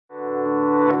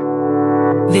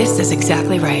This is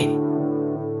exactly right.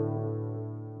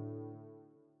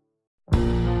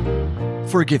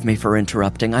 Forgive me for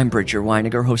interrupting. I'm Bridger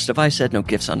Weiniger, host of I Said No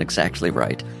Gifts on Exactly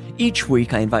Right. Each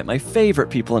week, I invite my favorite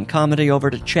people in comedy over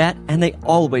to chat, and they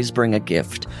always bring a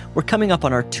gift. We're coming up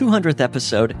on our 200th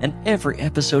episode, and every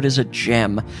episode is a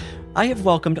gem. I have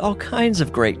welcomed all kinds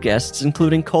of great guests,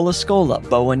 including Cola Scola,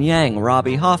 Bowen Yang,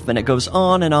 Robbie Hoffman. It goes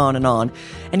on and on and on.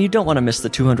 And you don't want to miss the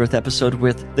 200th episode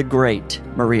with the great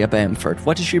Maria Bamford.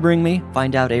 What does she bring me?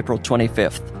 Find out April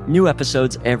 25th. New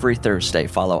episodes every Thursday.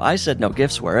 Follow I Said No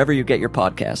Gifts wherever you get your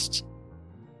podcasts.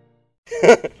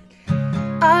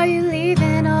 Are you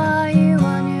leaving or are you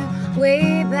on your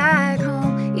way back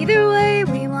home? Either way,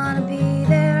 we want to be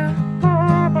there.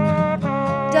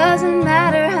 Doesn't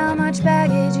matter how much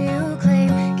baggage you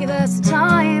claim. Give us a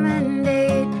time and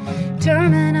date,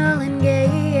 terminal and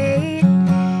gate.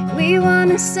 We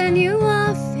want to send you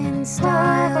off in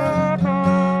style.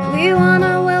 We want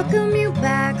to welcome you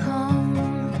back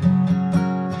home.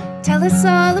 Tell us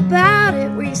all about it.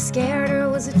 Were you scared or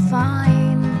was it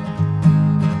fine?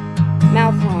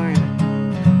 Mouth horn.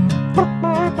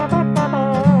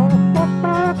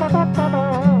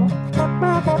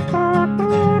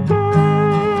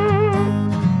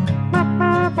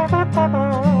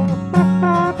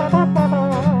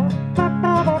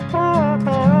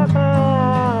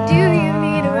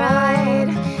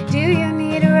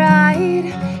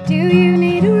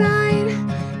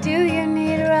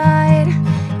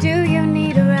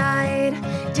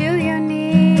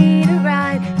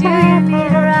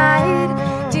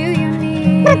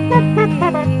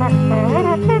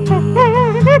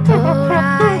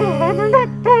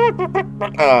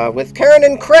 With Karen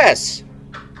and Chris.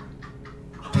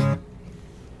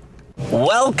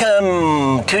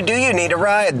 Welcome to Do You Need a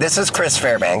Ride? This is Chris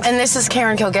Fairbanks. And this is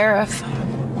Karen Kilgariff.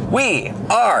 We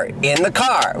are in the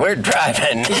car. We're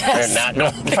driving. Yes. We're not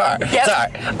going far. Yep.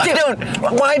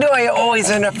 Sorry. Why do I always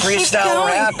end up freestyle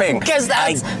rapping? Because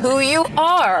that's who you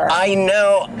are. I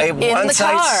know. Once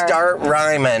I start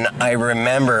rhyming, I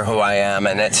remember who I am,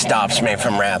 and it stops me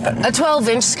from rapping. A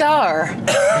 12-inch scar.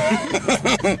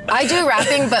 I do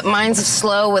rapping, but mine's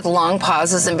slow with long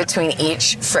pauses in between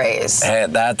each phrase. Hey,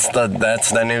 that's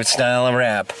the new style of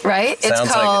rap. Right? It's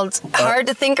called Hard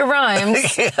to Think of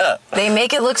Rhymes. Yeah. They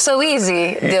make it look so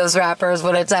easy, those rappers,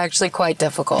 but it's actually quite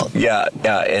difficult. Yeah,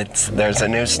 there's a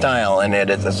new style, and it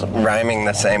is rhyming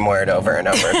the same word over and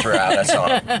over throughout a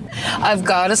song. I've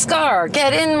got a scar.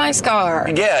 Get in my scar.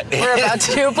 Yeah. We're about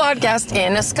to do a podcast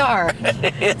in a scar.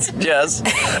 It's just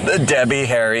the Debbie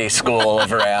Harry school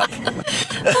of rap.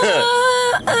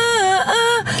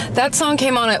 That song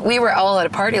came on we were all at a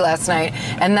party last night,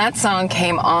 and that song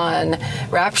came on.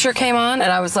 Rapture came on,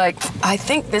 and I was like, I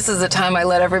think this is the time I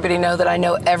let everybody know that I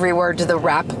know every word to the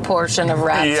rap portion of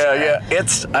Rapture. Yeah.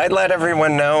 I let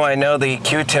everyone know I know the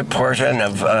Q-tip portion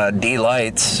of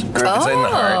D-Light's Grooves in the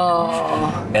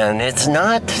Heart. And it's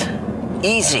not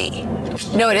easy.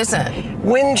 No, it isn't.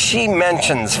 When she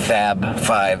mentions Fab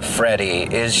Five Freddy,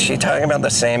 is she talking about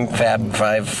the same Fab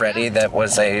Five Freddy that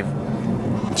was a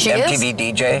MTV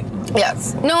DJ?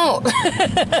 Yes. No.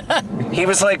 He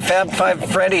was like Fab Five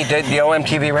Freddy did the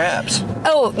OMTV raps.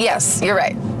 Oh, yes, you're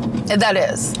right. That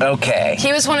is. Okay.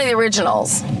 He was one of the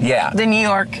originals. Yeah. The New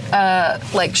York,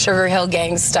 like Sugar Hill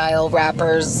Gang style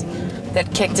rappers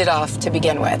that kicked it off to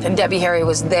begin with. And Debbie Harry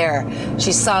was there.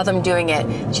 She saw them doing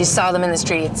it. She saw them in the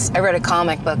streets. I read a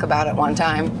comic book about it one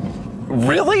time.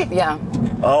 Really? Yeah.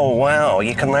 Oh, wow.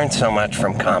 You can learn so much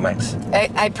from comics.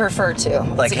 I prefer to.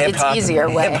 Like it's easier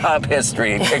way. Hip-hop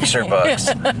history picture books.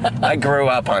 I grew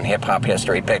up on hip-hop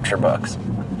history picture books.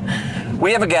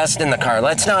 We have a guest in the car.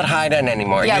 Let's not hide it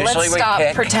anymore. Yeah, Usually let's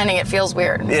stop pretending it feels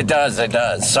weird. It does.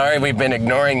 Sorry we've been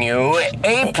ignoring you.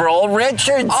 April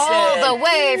Richardson. All the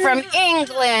way from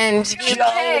England,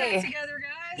 UK.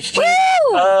 Woo!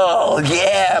 Oh,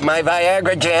 yeah, my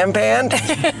Viagra jam band.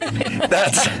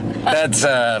 That's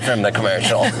from the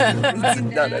commercial.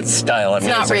 Not a style of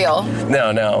music. It's not real.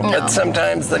 No. But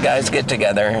sometimes the guys get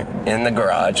together in the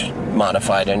garage,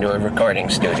 modified into a recording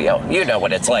studio. You know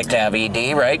what it's like to have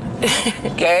ED, right,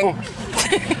 gang?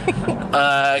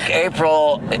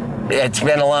 April, it's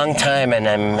been a long time, and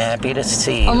I'm happy to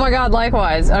see you. Oh my God,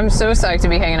 likewise. I'm so psyched to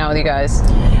be hanging out with you guys.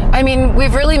 I mean,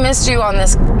 we've really missed you on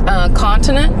this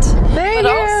continent. Thank you.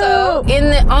 Also,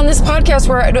 on this podcast,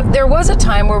 where there was a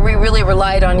time where we really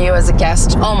relied on you as a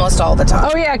guest almost all the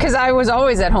time. Oh yeah, because I was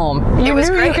always at home. You knew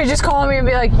great. You could just call me and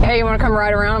be like, "Hey, you want to come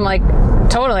ride around?" I'm like,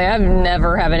 "Totally. I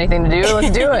never have anything to do.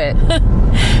 Let's do it."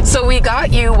 So we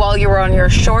got you while you were on your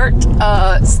short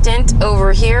stint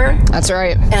over here. That's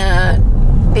right.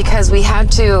 Because we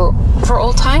had to, for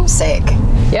old time's sake.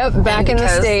 Yep, back in the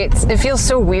because- States. It feels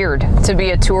so weird to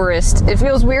be a tourist. It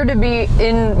feels weird to be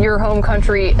in your home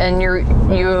country and you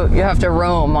have to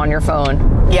roam on your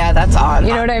phone. Yeah, that's odd.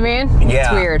 You know what I mean? Yeah.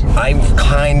 It's weird. I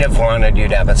kind of wanted you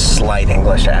to have a slight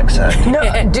English accent.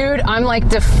 No, dude, I'm like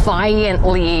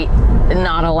defiantly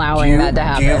not allowing that to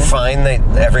happen. Do you find that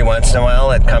every once in a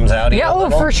while it comes out? Yeah, a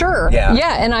little? for sure. Yeah.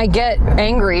 And I get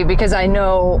angry because I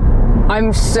know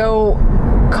I'm so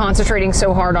concentrating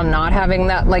so hard on not having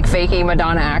that like fakey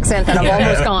Madonna accent that I've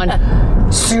almost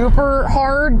gone super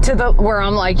hard to the where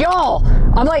I'm like, y'all,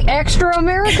 I'm like extra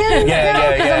American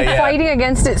now because I'm fighting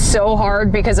against it so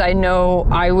hard because I know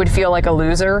I would feel like a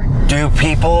loser. Do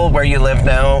people where you live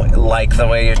now like the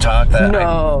way you talk?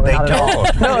 No, they not at all.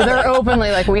 don't. No, they're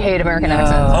openly like, we hate American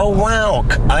accents. Oh wow!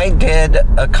 I did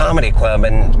a comedy club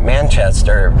in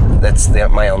Manchester. That's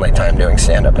my only time doing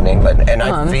stand-up in England, and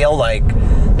I feel like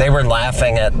they were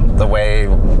laughing at the way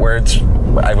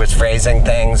I was phrasing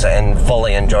things and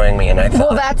fully enjoying me. And I thought,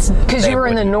 Well, that's because you were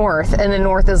in the north, and the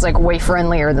north is like way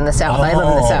friendlier than the south. I live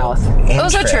in the south. Oh,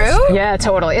 is that true? Yeah,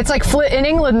 totally. It's like in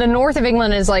England, the north of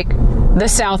England is like the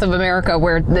south of America,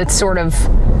 where it's sort of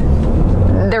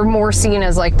they're more seen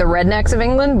as like the rednecks of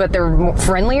England, but they're more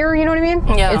friendlier. You know what I mean?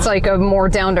 Yeah. It's like a more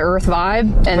down to earth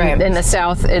vibe, and in the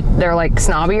south, they're like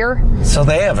snobbier. So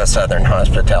they have a southern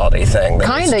hospitality thing.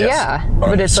 Kinda, yeah.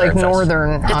 But it's like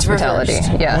northern hospitality.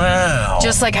 reversed. Yeah. Wow.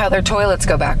 Just like how their toilets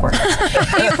go backwards.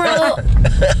 April,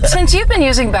 since you've been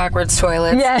using backwards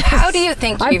toilets, Yes. how do you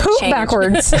think I you've poop changed?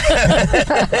 backwards. I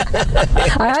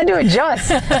had to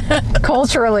adjust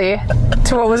culturally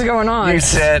to what was going on. You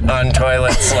sit on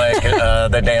toilets like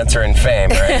the dancer in Fame,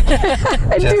 right?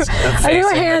 I do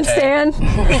a handstand.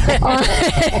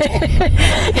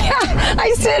 Yeah,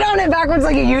 I sit on it backwards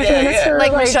like a youth minister.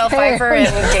 Like Michelle hey. Pfeiffer in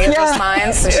Dangerous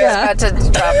Minds. She's about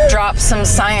to drop some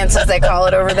science, as they call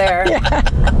it over there.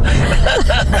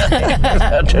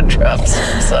 About to drop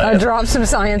some I science. drop some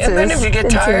sciences. And then if you get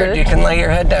into tired, it. you can lay your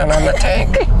head down on the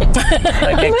tank.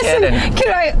 Like a kid.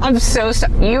 Listen, I'm so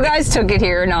you guys took it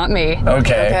here, not me.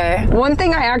 Okay. One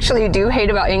thing I actually do hate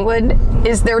about England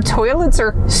is their toilets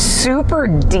are super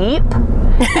deep.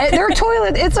 And their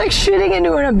toilet, it's like shitting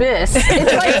into an abyss.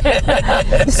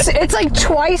 It's like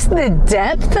twice the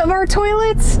depth of our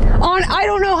toilets. I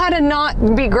don't know how to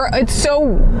not be gross. It's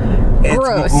so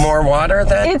gross. It's more water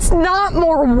then? It's not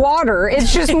more water.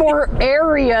 It's just more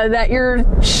area that your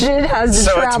shit has to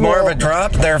So travel. it's more of a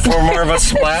drop, therefore more of a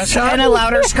splash up? And a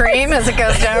louder scream as it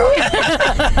goes down.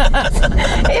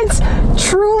 It's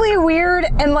truly weird,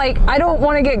 and like I don't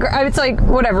want to get. It's like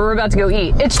whatever, we're about to go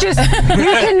eat. It's just you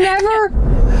can never.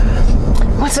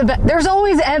 There's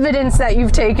always evidence that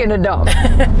you've taken a dump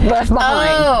left behind.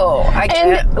 Oh, I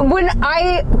get it. And when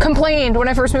I complained when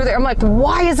I first moved there, I'm like,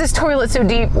 why is this toilet so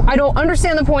deep? I don't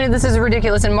understand the point of this. Is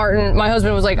ridiculous. And Martin, my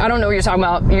husband, was like, I don't know what you're talking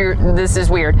about. This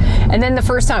is weird. And then the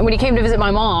first time when he came to visit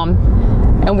my mom,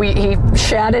 and he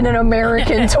shat in an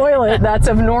American toilet that's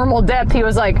of normal depth, he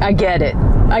was like, I get it.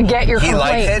 I get your He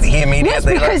complaints. liked it? He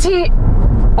immediately Yes,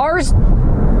 because ours,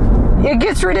 it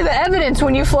gets rid of the evidence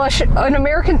when you flush an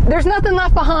American. There's nothing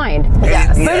left behind.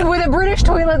 Yes. But with a British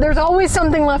toilet, there's always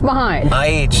something left behind.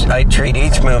 I treat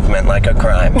each movement like a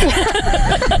crime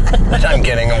that I'm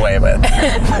getting away with.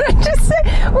 But I just say,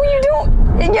 well, you don't.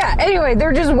 Yeah, anyway,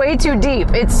 they're just way too deep.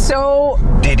 It's so.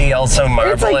 Did he also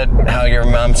marvel like- at how your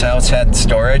mom's house had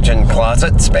storage and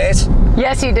closet space?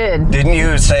 Yes, he did. Didn't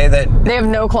you say that? They have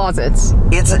no closets.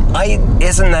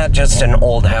 Isn't that just an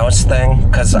old house thing?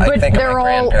 Because I But think of they're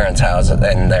my all grandparents' house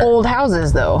and they're Old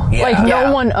houses, though. Yeah. Like, no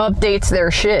Yeah. one updates their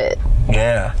shit.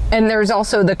 yeah. And there's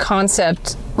also the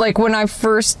concept, like when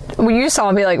you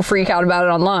saw me like freak out about it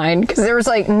online, because there was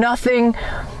like nothing,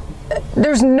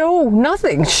 there's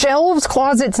nothing, shelves,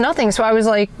 closets, nothing. So I was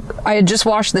like, I had just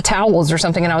washed the towels or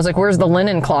something, and I was like, where's the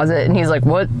linen closet? And he's like,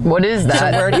 what is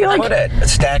that? Where do you You're put it?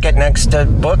 Stack it next to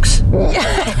books?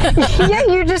 Yeah,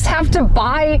 you just have to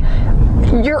buy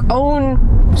your own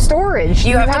storage.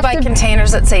 You have to buy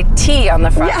containers that say tea on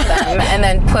the front of them, and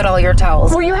then put all your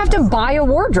towels. Well, you have to buy a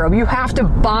wardrobe. You have to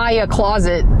buy a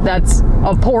closet that's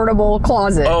a portable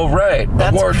closet. Oh, right.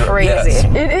 That's wardrobe, crazy. yes.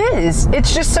 It is.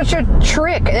 It's just such a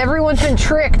trick. Everyone's been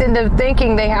tricked into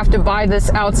thinking they have to buy this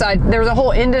outside. There's a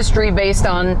whole industry based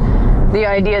on the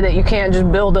idea that you can't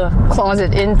just build a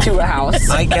closet into a house.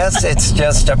 I guess it's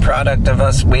just a product of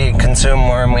us. We consume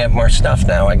more and we have more stuff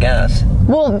now, I guess.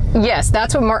 Well, yes,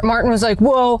 that's what Martin was like.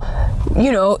 Well,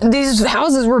 these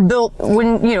houses were built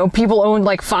when, people owned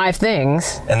like 5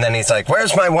 things. And then he's like,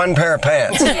 where's my one pair of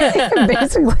pants?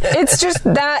 Basically. It's just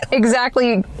that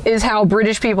exactly is how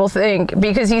British people think,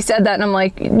 because he said that and I'm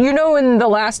like, in the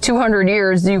last 200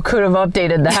 years, you could have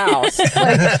updated the house.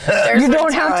 Like, you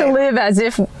don't have to live as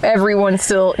if everyone's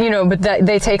still, but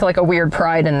they take like a weird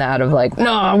pride in that of like,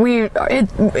 no,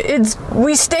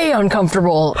 we stay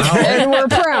uncomfortable and we're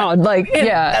proud. Like,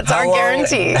 yeah. That's our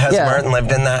guarantee. Has Martin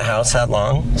lived in that house that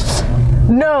long?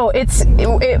 No,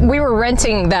 we were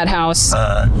renting that house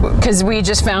because we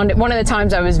just found it. One of the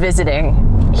times I was visiting,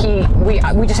 we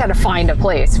just had to find a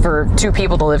place for 2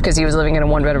 people to live because he was living in a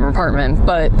 1-bedroom apartment.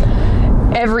 But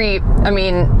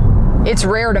it's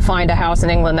rare to find a house in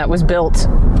England that was built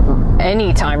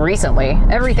anytime recently.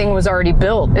 Everything was already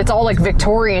built. It's all like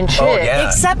Victorian shit. Oh, yeah.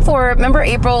 Except for, remember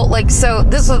April, so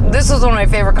this was one of my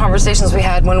favorite conversations we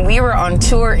had when we were on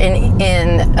tour in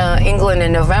England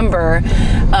in November.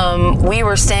 We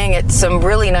were staying at some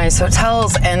really nice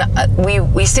hotels, and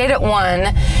we stayed at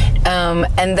one,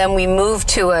 and then we moved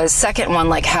to a second one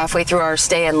like halfway through our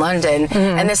stay in London.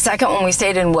 And the second one we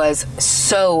stayed in was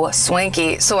so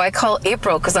swanky. So I call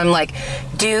April because I'm like,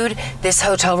 dude, this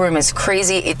hotel room is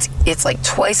crazy. It's like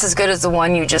twice as good as the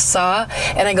one you just saw.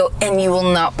 And I go, and you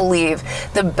will not believe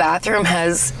the bathroom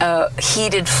has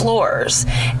heated floors.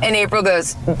 And April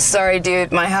goes, sorry,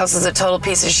 dude, my house is a total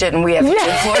piece of shit and we have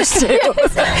heated floors too.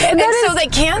 and so they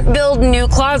can't build new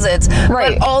closets,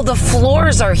 right, but all the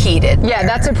floors are heated. Yeah,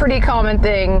 that's a pretty common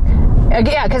thing.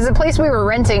 Yeah, because the place we were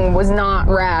renting was not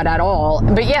rad at all.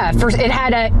 But yeah, first it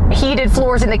had heated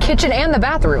floors in the kitchen and the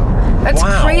bathroom. That's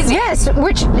crazy. Yes,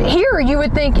 which here you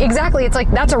would think exactly. It's like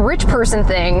that's a rich person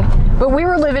thing. But we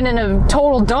were living in a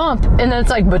total dump, and then it's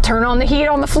like, but turn on the heat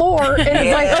on the floor, and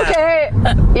it's like, okay,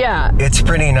 yeah. It's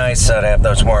pretty nice to have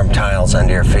those warm tiles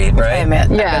under your feet, right?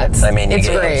 Yeah, you it's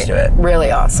get great. used to it. Really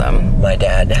awesome. My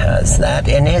dad has that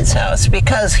in his house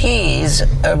because he's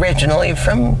originally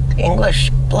from English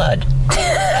blood,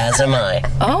 as am I.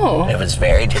 Oh. It was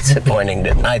very disappointing.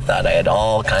 I thought I had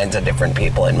all kinds of different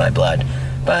people in my blood,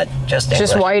 but just English.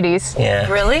 Just whiteys. Yeah.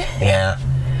 Really? Yeah.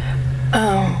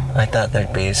 Oh. I thought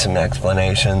there'd be some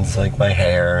explanations, like my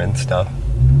hair and stuff.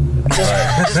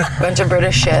 Just a bunch of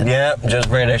British shit. Yeah, just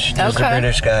British. Just a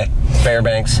British guy.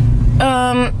 Fairbanks.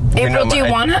 April, do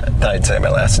you want to? I thought I'd say my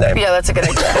last name. Yeah, that's a good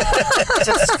idea.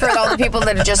 Just for all the people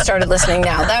that have just started listening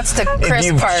now. That's the Chris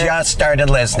If you've part. just started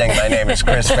listening, my name is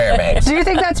Chris Fairbanks. Do you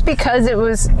think that's because it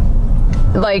was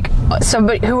like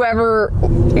somebody, whoever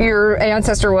your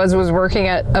ancestor was working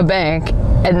at a bank,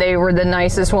 and they were the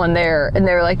nicest one there, and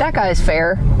they were like, that guy's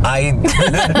fair.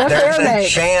 There's a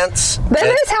chance. That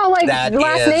is how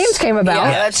last names came about.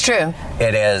 Yeah, that's true.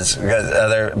 It is.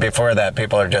 Before that,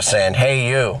 people are just saying, hey,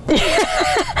 you.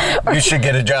 You should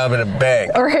get a job at a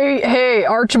bank. Or hey,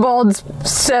 Archibald's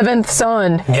 7th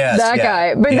son. Yes, that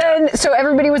guy. But then, so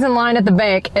everybody was in line at the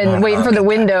bank and waiting for the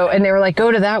window, and they were like,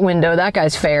 go to that window, that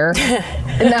guy's fair.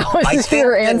 And that was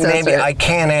your ancestor. Maybe I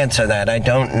can't answer that. I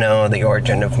don't know the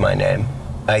origin of my name.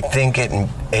 I think I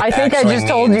just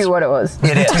told you what it was.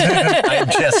 It is. I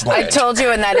just I told you,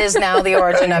 and that is now the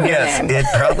origin of your name. Yes,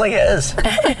 it probably is.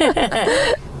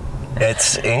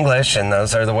 It's English, and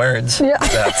those are the words. Yeah.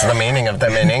 That's the meaning of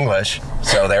them in English.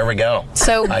 So there we go.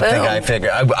 So I think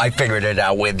I figured it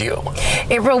out with you.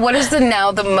 April, what is the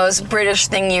most British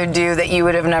thing you do that you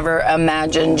would have never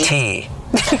imagined? Tea.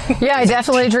 Yeah, I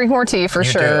definitely drink more tea for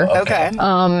sure. Do? Okay.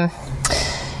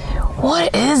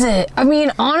 What is it? I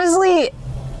mean, honestly,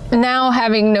 now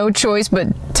having no choice but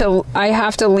I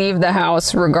have to leave the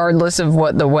house regardless of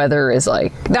what the weather is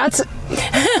like. That's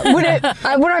when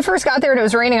I first got there and it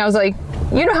was raining. I was like,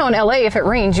 you know how in LA if it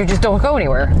rains you just don't go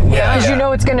anywhere. Yeah. Because you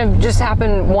know it's gonna just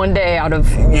happen one day out of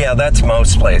that's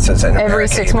most places in every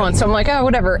America 6 months. So I'm like, oh,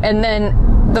 whatever. And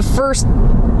then the first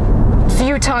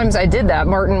few times I did that,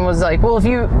 Martin was like, well, if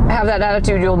you have that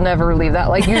attitude, you'll never leave that.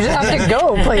 Like, you just have to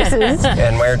go places.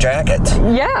 And wear jackets.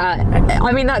 Yeah.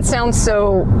 I mean, that sounds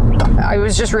so... I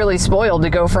was just really spoiled to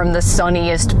go from the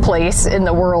sunniest place in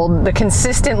the world, the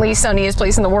consistently sunniest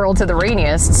place in the world, to the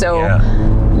rainiest. So,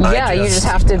 you just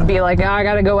have to be like, I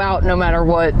gotta go out no matter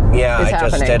what is happening. I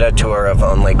just did a tour of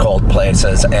only cold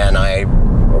places, and I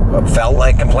felt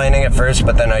like complaining at first,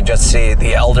 but then I just see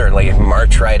the elderly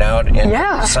march right out in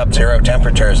sub-zero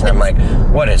temperatures, and I'm like,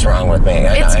 what is wrong with me?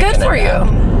 It's good for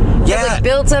you. Yeah. It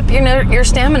builds up your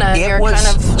stamina, and you're kind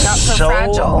of not so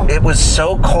fragile. It was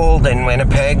so cold in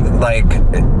Winnipeg, like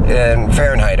in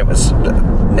Fahrenheit, it was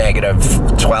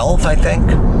 -12, I think.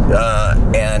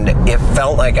 And it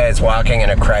felt like I was walking in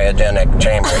a cryogenic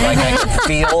chamber. Like I could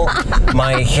feel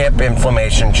my hip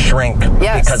inflammation shrink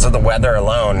because of the weather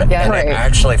alone. Yeah. And Right. it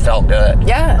actually felt good.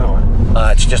 Yeah.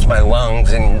 It's just my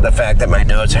lungs and the fact that my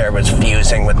nose hair was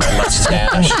fusing with my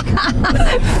mustache.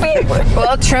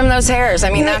 Well, trim those hairs. I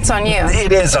mean, that's on you.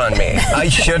 It is on me. I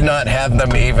should not have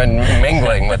them even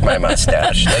mingling with my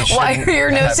mustache. They Why shouldn't are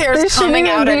your nose have- hairs They shouldn't coming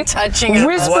even out be and touching it?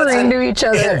 whispering to each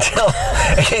other.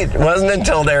 It wasn't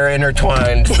until they were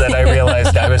intertwined that I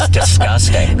realized I was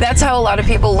disgusting. That's how a lot of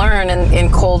people learn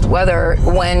in cold weather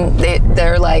when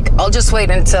they're like, I'll just wait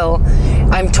until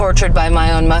I'm tortured by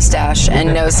my own mustache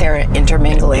and nose hair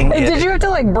intermingling. Did you have to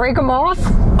like break them off?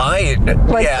 I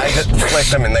just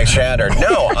flicked them and they shattered.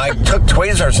 No, I took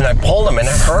tweezers and I pulled them and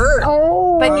it hurt.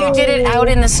 Oh. But you did it out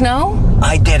in the snow?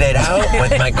 I did it out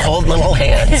with my cold little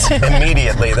hands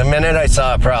immediately. The minute I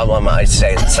saw a problem, I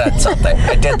said something.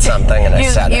 I did something and I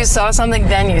said You it. saw something,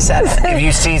 then you said it. If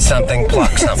you see something,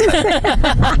 pluck something.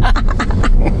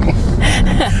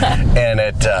 And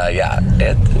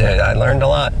I learned a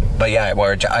lot. But yeah,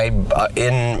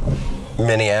 in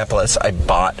Minneapolis, I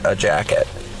bought a jacket.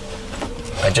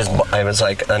 I was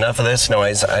like, enough of this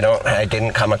noise. I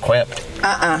didn't come equipped.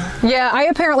 Yeah, I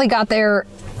apparently got there.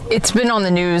 It's been on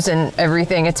the news and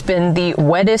everything. It's been the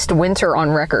wettest winter on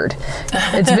record.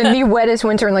 It's been the wettest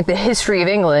winter in like the history of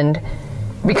England.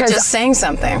 Because Just saying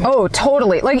something. Oh,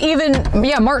 totally. Like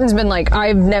Martin's been like,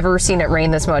 I've never seen it rain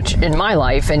this much in my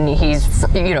life, and he's,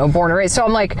 born and raised. So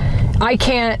I'm like, I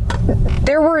can't.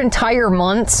 There were entire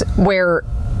months where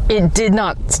it did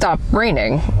not stop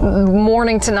raining,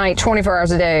 morning to night, 24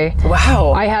 hours a day.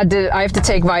 Wow. I have to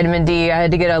take vitamin D. I had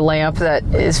to get a lamp that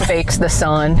fakes the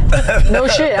sun. No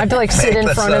shit. I have to like sit in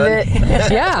front of it.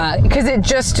 Yeah, because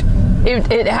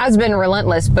it has been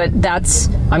relentless, but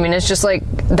it's just like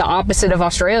the opposite of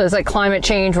Australia. It's like climate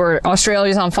change where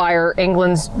Australia's on fire,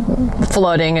 England's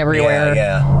flooding everywhere.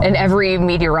 Yeah. And every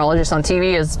meteorologist on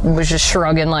TV was just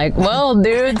shrugging like, well,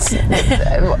 dudes,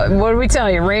 what do we tell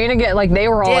you? Rain again. Like they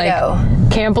were all Ditto.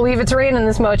 like, can't believe it's raining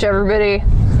this much, everybody.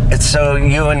 So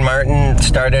you and Martin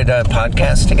started a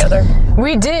podcast together?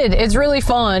 We did. It's really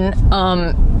fun.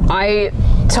 I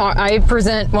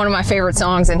present one of my favorite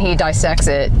songs and he dissects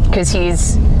it because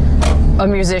he's a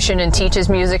musician and teaches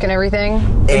music and everything.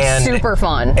 It's super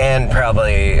fun. And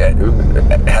probably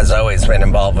has always been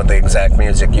involved with the exact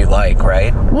music you like,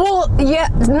 right? Well, yeah,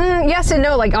 yes and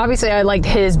no. Like, obviously I liked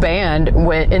his band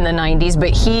in the 90s,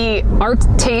 but our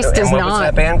taste is what not... was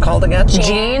that band called again?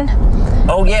 Gene.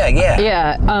 Oh, yeah.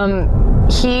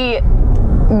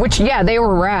 Yeah, they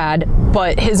were rad,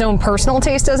 but his own personal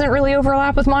taste doesn't really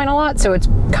overlap with mine a lot, so it's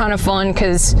kind of fun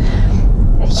because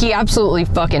he absolutely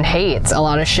fucking hates a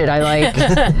lot of shit I like.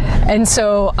 And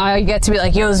so I get to be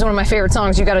like, yo, this is one of my favorite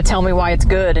songs, you gotta tell me why it's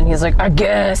good. And he's like, I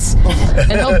guess.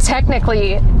 And he'll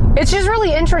technically, it's just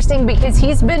really interesting because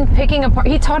he's been picking apart,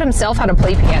 he taught himself how to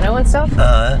play piano and stuff.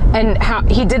 And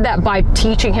he did that by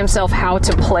teaching himself how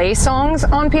to play songs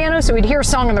on piano. So he'd hear a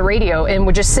song on the radio and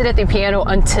would just sit at the piano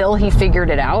until he figured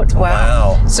it out.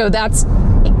 Wow. So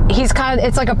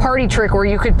it's like a party trick where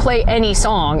you could play any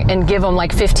song and give him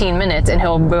like 15 minutes and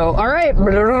he'll go, all right,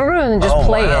 and just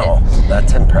play it.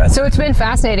 That's impressive. So it's been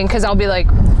fascinating because I'll be like,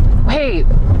 hey,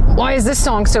 why is this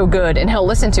song so good? And he'll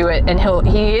listen to it and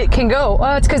he can go,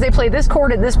 oh, it's because they play this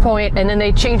chord at this point and then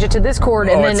they change it to this chord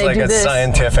and then they do this. It's like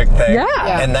a scientific thing.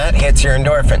 Yeah. And that hits your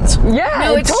endorphins. Yeah,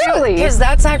 No, it's totally. Because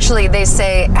that's actually, they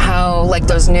say how like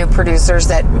those new producers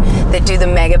that do the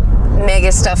mega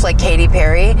stuff like Katy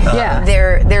Perry. Yeah.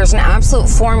 There's an absolute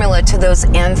formula to those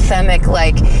anthemic,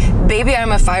 like Baby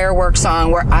I'm a Firework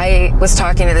song where I was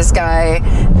talking to this guy,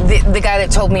 the guy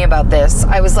that told me about this.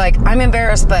 I was like, I'm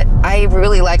embarrassed, but I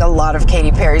really like a lot lot of Katy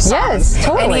Perry songs. Yes,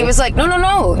 totally. And he was like,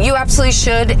 no, you absolutely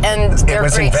should, and they're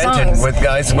great songs. It was invented with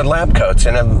guys with lab coats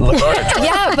in a laboratory.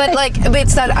 Yeah, but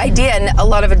it's that idea, and a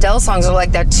lot of Adele songs are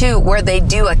like that too, where they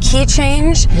do a key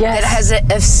change that has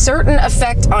a certain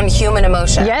effect on human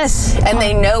emotion. Yes. And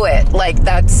they know it. Like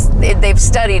they've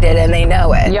studied it and they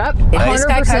know it. Yep. If this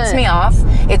guy 100%. cuts me off,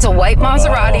 it's a white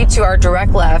Maserati to our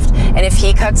direct left, and if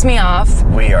he cuts me off,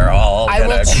 we are all I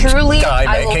will truly, die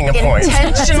making a point.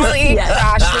 Intentionally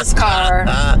crash this car.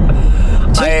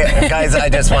 Guys, I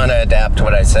just want to adapt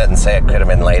what I said and say it could have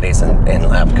been ladies in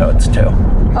lab coats too.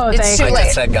 Oh, It's thank too you. late. I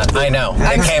just said gun. I know.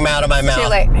 It came out of my mouth. Too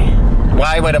late.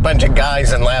 why would a bunch of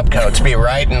guys in lab coats be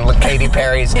writing Katy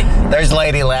Perry's? There's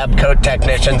lady lab coat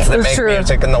technicians that make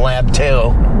music in the lab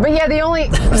too. But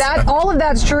yeah, all of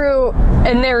that's true,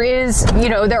 and there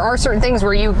are certain things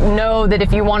where you know that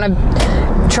if you want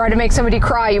to try to make somebody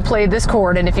cry, you play this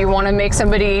chord, and if you want to make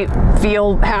somebody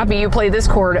feel happy, you play this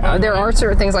chord. There are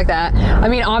certain things like that. I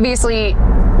mean, obviously,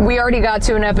 we already got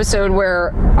to an episode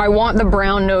where I want the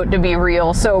brown note to be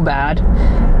real so bad.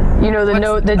 You know, the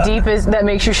note, the deep is that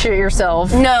makes you shit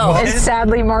yourself. No. And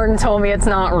sadly, Martin told me it's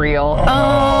not real.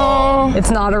 Oh. It's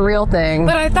not a real thing.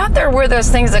 But I thought there were those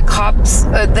things that cops,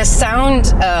 the sound,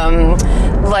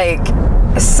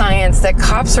 science that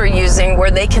cops are using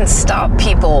where they can stop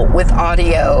people with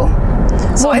audio.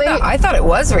 So I thought it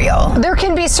was real. There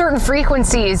can be certain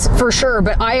frequencies for sure,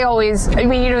 but there's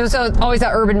always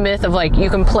that urban myth of like you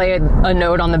can play a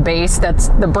note on the bass that's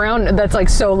the brown that's like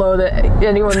so low that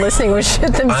anyone listening would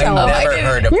shit themselves. I've never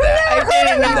heard of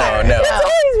that. No. It's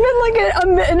always been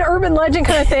like an urban legend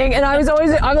kind of thing, and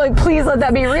I'm like, please let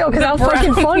that be real, because how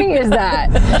fucking funny is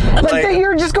that? Like that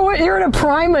you're in a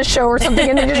Prima show or something,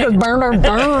 and it just goes burn,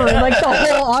 like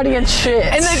the whole audience shit.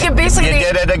 And then basically you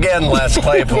did it again, Les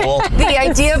Claypool. The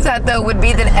idea of that though would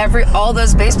be that all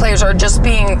those bass players are just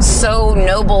being so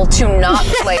noble to not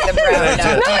play the brown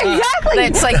note. No, exactly.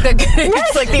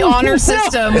 It's like the honor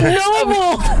system.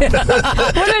 Noble.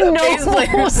 What a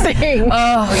noble thing.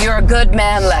 Oh, you're a good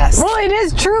man, Les. Well, it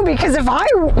is true, because if I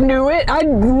knew it, I'd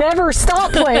never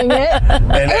stop playing it.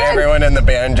 And everyone in the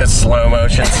band just slow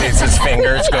motion sees his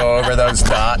fingers go over those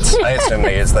dots. I assume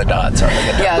they use the dots on the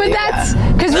guitar. Yeah, but that's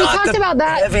because we talked about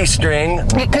that. Heavy string.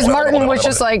 Because Martin was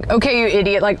just like, okay, you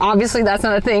idiot. Like, obviously that's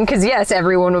not a thing, because yes,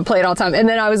 everyone would play it all the time. And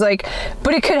then I was like,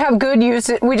 but it could have good use.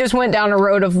 We just went down a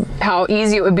road of how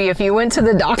easy it would be if you went to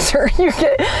the doctor.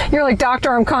 You're like,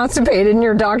 doctor, I'm constipated, and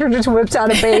your doctor just whips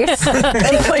out a bass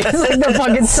and plays like the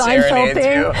fucking Seinfeld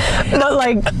thing, but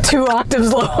like 2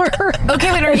 octaves lower.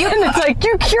 Okay, but and it's like,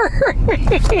 you cured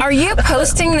me. Are you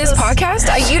posting this podcast?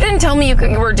 You didn't tell me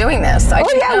you were doing this.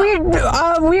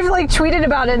 We've like tweeted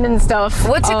about it and stuff.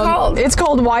 What's it called? It's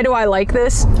called Why Do I Like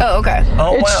This? Oh, okay.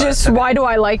 It's just Why Do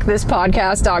I Like This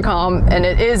podcast.com, and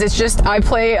it's just I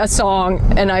play a song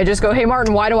and I just go, hey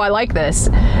Martin, why do I like this?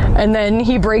 And then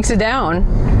he breaks it down.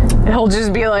 He'll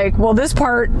just be like, well, this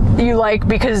part you like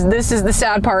because this is the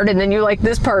sad part, and then you like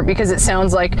this part because it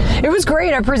sounds like it was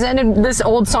great. I presented this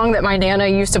old song that my Nana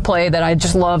used to play that I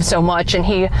just love so much, and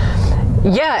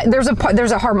there's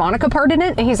a harmonica part in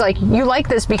it, and he's like, you like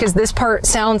this because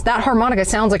that harmonica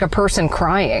sounds like a person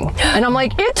crying. And I'm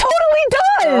like, it totally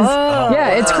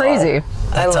does. It's crazy.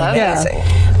 That's amazing.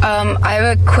 I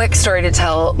have a quick story to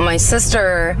tell. My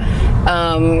sister,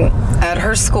 at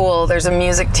her school, there's a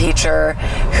music teacher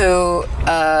who,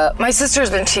 my sister's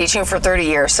been teaching for 30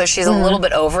 years, so she's a little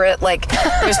bit over it. Like,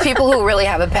 there's people who really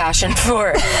have a passion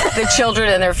for the children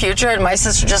and their future, and my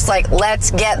sister just like,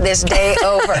 let's get this day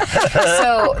over.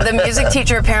 So the music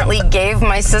teacher apparently gave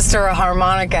my sister a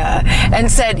harmonica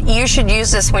and said, you should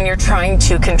use this when you're trying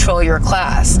to control your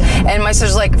class. And my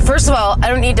sister's like, first of all, I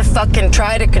don't need to fucking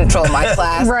try to control my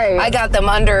class. Right. I got them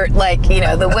under, like,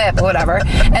 the whip, whatever.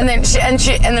 And then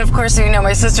of course,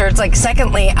 my sister, it's like,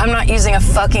 secondly, I'm not using a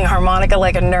fucking harmonica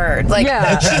like a nerd. Like,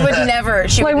 she would never.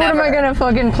 What am I gonna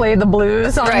fucking play the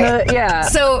blues on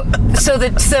So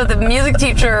the music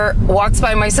teacher walks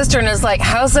by my sister and is like,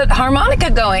 how's the harmonica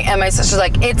going? And my sister's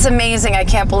like, it's amazing, I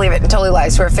can't believe it, and totally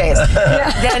lies to her face.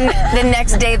 Then the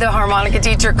next day, the harmonica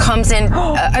teacher comes in,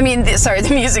 the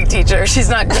music teacher. She's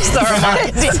not just the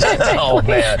harmonica teacher. Oh,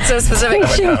 man. So specific.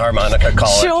 Harmonica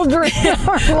college. Children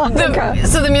harmonica.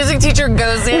 So the music teacher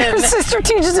goes in. Your sister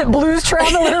teaches at Blues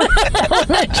Traveler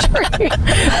Elementary.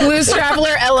 Blues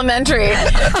Traveler Elementary.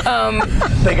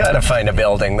 They gotta find a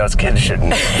building. Those kids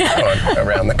shouldn't go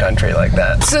around the country like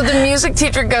that. So the music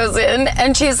teacher goes in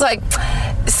and she's like,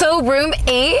 so room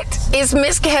 8 has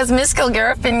Miss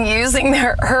Kilgariff been using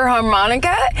her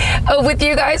harmonica with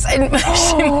you guys? And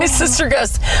my sister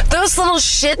goes, those little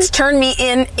shits turn me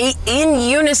in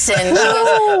unison. She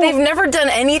goes, they've never done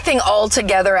anything all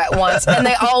together at once. And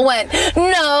they all went,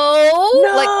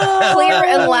 no, like clear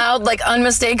and loud, like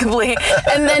unmistakably.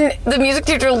 And then the music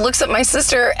teacher looks at my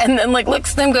sister and then like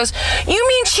looks at them and goes, you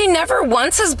mean she never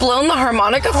once has blown the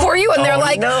harmonica for you? And they're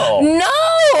like, no.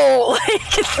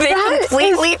 Like they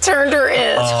completely turned her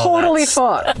in. Totally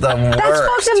fucked. That's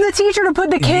fucked of the teacher to put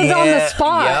the kids on the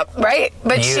spot. Right?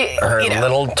 But her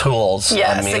little tools.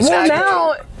 Yes, on music. exactly.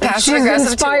 Well, now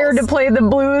passive-aggressive inspired tools. to play the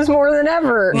blues more than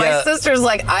ever. My sister's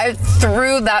like, I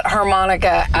threw that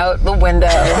harmonica out the window.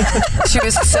 She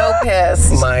was so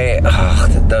pissed. My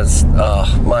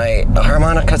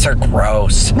harmonicas are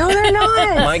gross. No, they're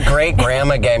not. My great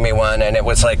grandma gave me one, and it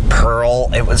was like pearl.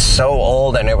 It was so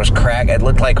old, and it was cracked. It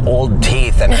looked like old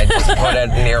teeth, and I just put it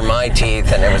near my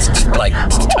teeth, and it was like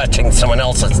touching someone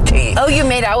else's teeth. Oh, you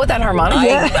made out with that harmonica?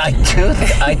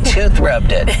 I tooth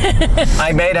rubbed it.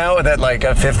 I made out with it like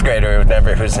a fifth grader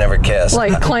who's never kissed.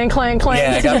 Like clang, clang, clang.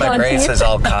 Yeah, I got my braces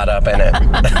all caught up in it.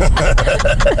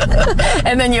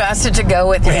 And then you asked it to go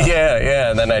with you.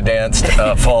 Yeah, and then I danced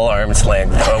a full arm's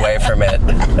length away from it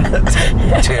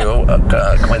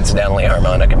to coincidentally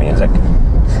harmonica music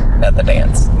at the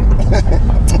dance.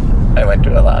 I went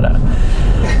to a lot of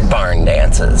barn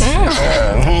dances.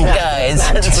 Guys,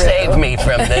 save me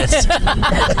from this.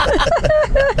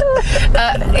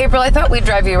 April, I thought we'd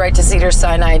drive you right to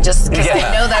Cedars-Sinai just because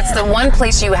I know that's the one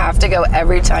place you have to go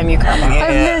every time you come home.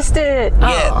 I've missed it.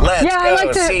 Yeah, let's go. I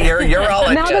like to. See, you're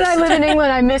all now that I live in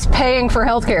England, I miss paying for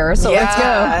healthcare. So let's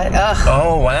go.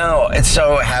 Oh wow!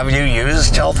 So have you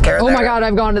used healthcare? Oh my God,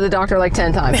 I've gone to the doctor like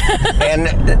 10 times.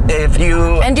 And if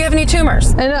you And do you have any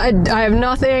tumors? And I have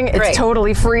nothing. It's Great.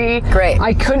 totally free. Great.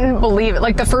 I couldn't believe it.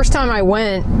 Like the first time I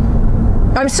went,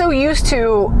 I'm so used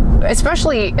to,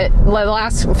 especially the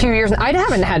last few years, I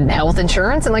haven't had health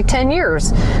insurance in like 10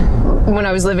 years when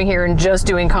I was living here and just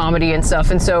doing comedy and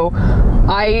stuff. And so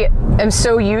I am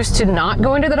so used to not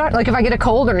going to the doctor. Like if I get a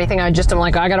cold or anything, I'm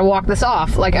like, I got to walk this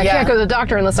off. Like I can't go to the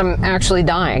doctor unless I'm actually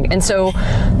dying. And so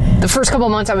the first couple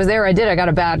of months I was there, I got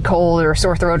a bad cold or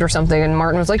sore throat or something. And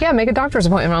Martin was like, yeah, make a doctor's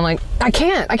appointment. And I'm like, I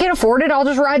can't afford it. I'll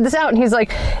just ride this out. And he's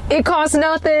like, it costs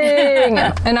nothing.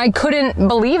 And I couldn't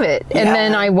believe it. And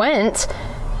then I went,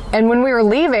 and when we were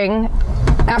leaving,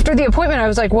 after the appointment, I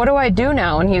was like, what do I do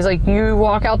now? And he's like, you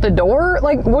walk out the door?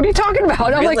 Like, what are you talking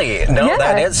about? I'm really? like, No, yeah.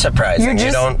 that is surprising.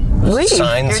 You don't leave.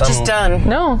 sign You're some just done.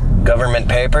 No. government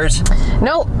papers?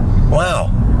 No.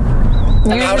 Wow.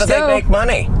 You How do just they go. make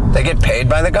money? They get paid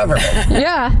by the government.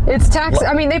 Yeah, it's tax.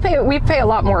 I mean, we pay a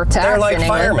lot more tax. They're like in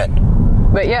England. firemen.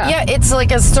 But Yeah, it's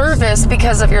like a service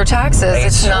because of your taxes.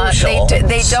 It's not. social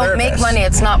They don't make service. money.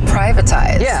 It's not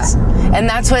privatized. Yeah. And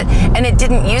that's what. And it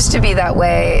didn't used to be that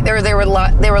way. There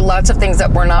were lots of things that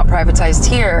were not privatized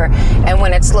here. And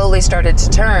when it slowly started to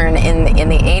turn in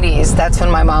the 80s, that's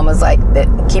when my mom was like,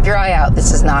 "Keep your eye out.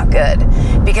 This is not good."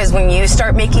 Because when you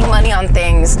start making money on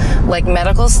things like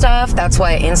medical stuff, that's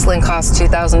why insulin costs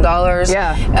 $2,000.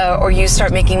 Yeah. Or you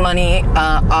start making money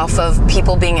off of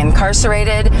people being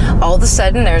incarcerated. All of a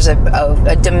sudden, there's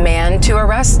a demand to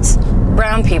arrest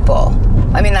brown people.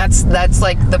 I mean, that's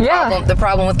like the problem. The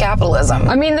problem with capitalism.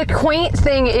 I mean, the quaint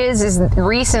thing is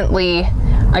recently.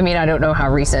 I mean, I don't know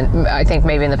how recent. I think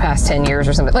maybe in the past 10 years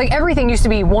or something. Like everything used to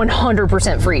be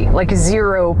 100% free, like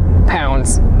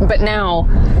 £0. But now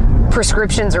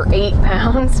prescriptions are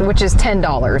 £8, which is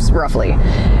 $10 roughly.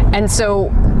 And so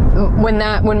when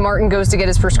Martin goes to get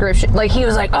his prescription, like he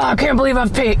was like, "Oh, I can't believe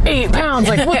I've paid £8.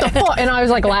 Like what the fuck?" And I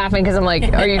was like laughing because I'm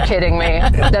like, "Are you kidding me?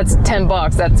 That's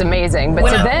 $10. That's amazing." But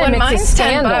to them, it's a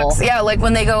scandal. $10, yeah, like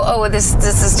when they go, "Oh, this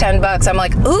is $10," I'm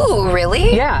like, "Ooh,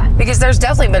 really?" Yeah. Because there's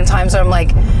definitely been times where I'm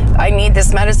like, "I need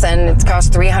this medicine. It costs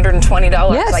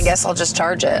 $320. Yes. I guess I'll just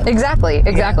charge it." Exactly.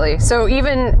 Yeah. So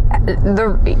even the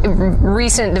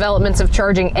recent developments of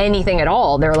charging anything at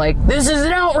all, they're like, "This is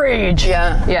an outrage."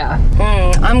 Yeah.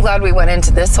 I'm glad we went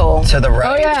into this whole To the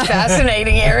right. Oh yeah.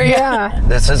 fascinating area. Yeah.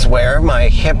 This is where my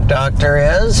hip doctor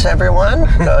is, everyone.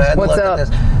 Go ahead and What's look up? at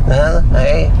this.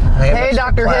 Hey,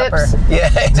 Dr. Hips. Yeah,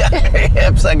 hey, Dr.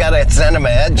 Hips. I gotta send him a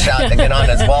headshot to get on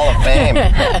his wall of fame.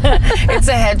 It's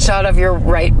a headshot of your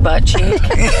right butt cheek.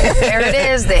 There it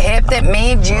is, the hip that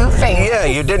made you famous. Yeah,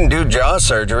 you didn't do jaw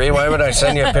surgery. Why would I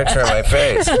send you a picture of my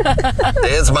face?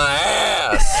 There's my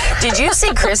ass. Did you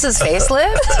see Chris's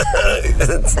facelift?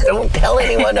 Don't tell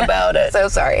anyone about it. So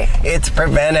sorry. It's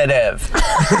preventative.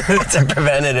 It's a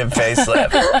preventative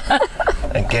facelift.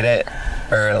 I get it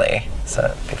early,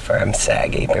 so before I'm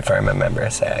saggy, before I'm a member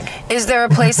of SAG. Is there a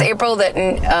place, April, that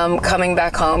coming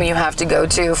back home you have to go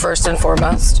to first and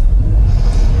foremost?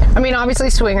 I mean, obviously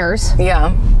swingers.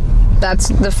 Yeah. That's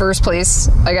the first place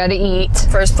I got to eat.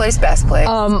 First place, best place.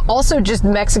 Also, just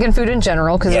Mexican food in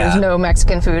general, because there's no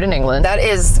Mexican food in England. That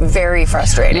is very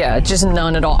frustrating. Yeah, just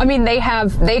none at all. I mean, what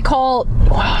do they call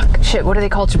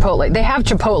Chipotle? They have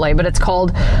Chipotle, but it's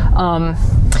called,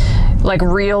 like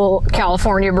real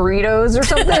California burritos or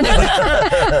something.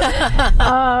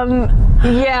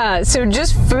 Yeah, so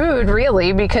just food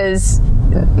really, because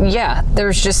yeah,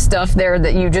 there's just stuff there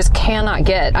that you just cannot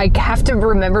get. I have to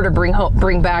remember to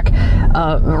bring back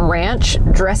ranch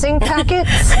dressing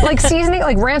packets, like seasoning.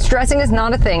 Like ranch dressing is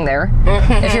not a thing there.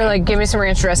 If you're like, give me some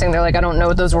ranch dressing, they're like, I don't know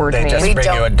what those words mean. They just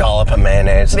bring you a dollop of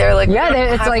mayonnaise. They're like, yeah,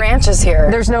 it's like ranches here.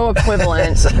 There's no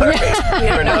equivalent. We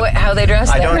don't know how they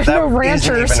dress there. There's no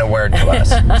ranchers. Isn't even a word to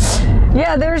us.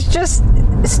 Yeah, there's just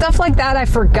stuff like that I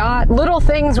forgot. Little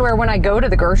things where when I go to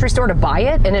the grocery store to buy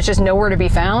it and it's just nowhere to be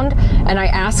found, and I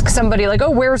ask somebody like, oh,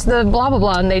 where's the blah, blah,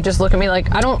 blah, and they just look at me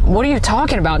like, what are you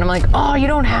talking about? And I'm like, oh, you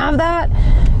don't have that?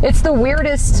 It's the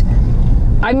weirdest.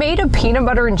 I made a peanut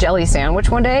butter and jelly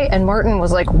sandwich one day, and Martin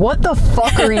was like, what the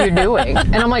fuck are you doing?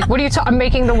 And I'm like, what are you talking? I'm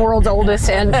making the world's oldest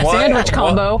sandwich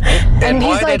combo. And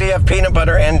why did he have peanut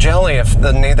butter and jelly if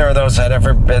neither of those had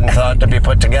ever been thought to be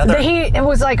put together? He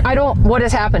was like, what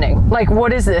is happening? Like,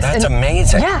 what is this? That's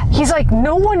amazing. Yeah. He's like,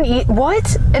 no one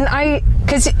what? And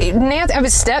because Nancy, I have a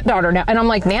stepdaughter now, and I'm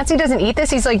like, Nancy doesn't eat this?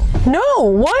 He's like, no,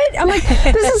 what? I'm like,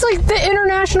 this is like the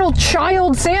international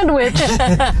child sandwich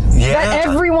that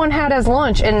everyone had as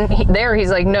lunch. And he's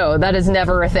like, no, that is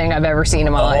never a thing I've ever seen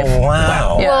in my life. Oh,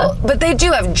 wow. Yeah. Well, but they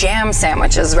do have jam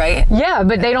sandwiches, right? Yeah,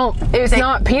 but it's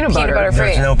not peanut butter. Peanut butter free.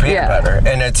 There's no peanut butter.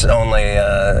 And it's only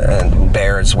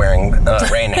bears wearing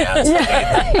rain hats.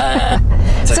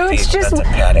 So it's just,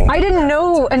 I didn't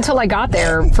know until I got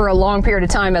there for a long period of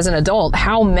time as an adult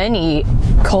how many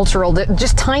cultural,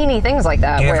 just tiny things like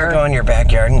that. Do you ever go in your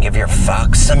backyard and give your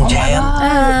fox some jam?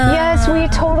 Yes, we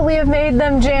totally have made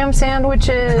them jam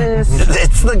sandwiches.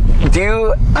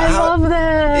 I love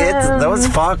them. Those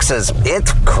foxes,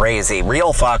 it's crazy.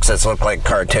 Real foxes look like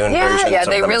cartoon versions of Yeah,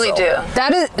 they really do.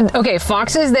 That is, okay,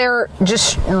 foxes there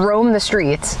just roam the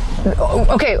streets.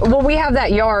 Okay, well, we have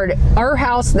that yard. Our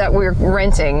house that we're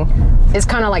renting is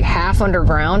kind of like half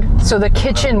underground. So the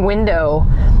kitchen window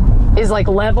is like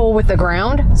level with the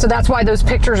ground. So that's why those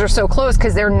pictures are so close,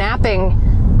 because they're napping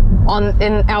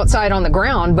outside on the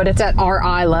ground, but it's at our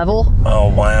eye level.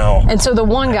 Oh, wow. And so the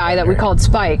one guy that we called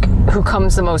Spike, who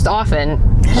comes the most often,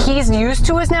 he's used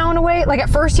to us now in a way. Like at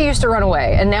first he used to run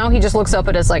away, and now he just looks up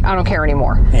at us like, I don't care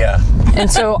anymore. Yeah. And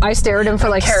so I stare at him for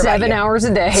like 7 hours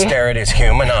a day. Stare at his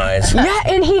human eyes. Yeah,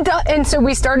 and he does. And so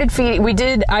we started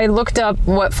feeding. I looked up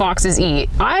what foxes eat.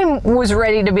 I was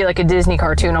ready to be like a Disney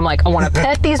cartoon. I'm like, I want to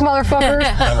pet these motherfuckers.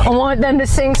 I want them to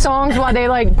sing songs while they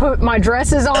like put my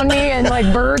dresses on me and like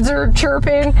birds are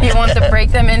chirping. You want to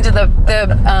break them into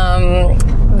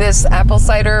this apple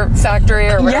cider factory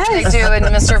or whatever they do in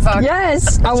Mr. Fox.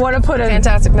 Yes, I want to put a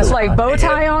fantastic like bow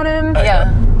tie on him.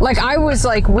 Yeah. Like I was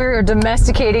like, we're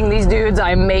domesticating these dudes.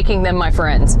 I'm making them my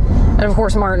friends. And of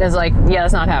course, Martin is like, yeah,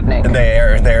 that's not happening.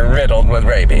 They're riddled with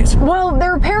rabies. Well,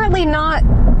 they're apparently not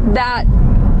that.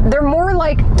 They're more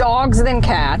like dogs than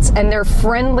cats, and they're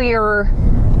friendlier.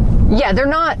 Yeah, they're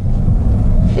not.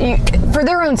 For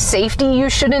their own safety, you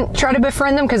shouldn't try to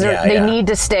befriend them because they need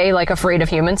to stay like afraid of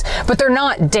humans, but they're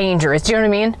not dangerous. Do you know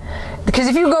what I mean? Because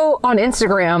if you go on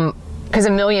Instagram, because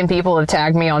a million people have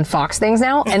tagged me on fox things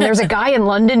now, and there's a guy in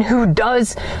London who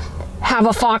does have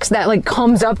a fox that like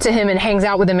comes up to him and hangs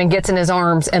out with him and gets in his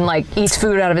arms and like eats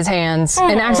food out of his hands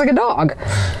and acts like a dog.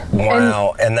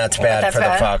 Wow, and that's bad for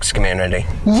the fox community.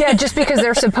 Yeah, just because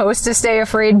they're supposed to stay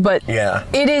afraid, but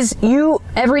it is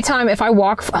every time if I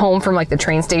walk home from like the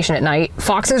train station at night,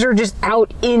 foxes are just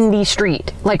out in the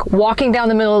street, like walking down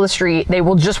the middle of the street. They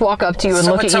will just walk up to you and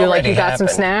look at you like you got some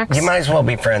snacks. You might as well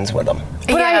be friends with them.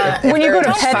 But when you go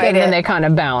to pet them, then they kind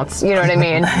of bounce. You know what I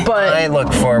mean? But I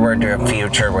look forward to a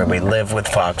future where we live with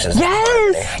foxes.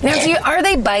 Yes. Now, are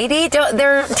they bitey?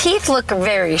 Their teeth look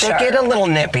very sharp. They get a little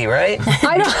nippy, right?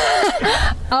 I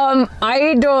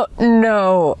don't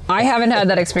know. I haven't had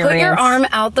that experience. Put your arm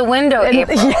out the window,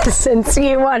 April. Yes, and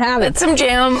see what happens. Put some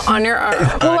jam on your arm.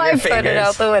 Well, I put it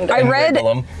out the window.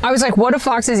 I was like, what do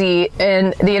foxes eat?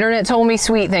 And the internet told me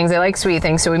sweet things. They like sweet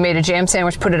things. So we made a jam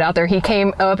sandwich, put it out there. He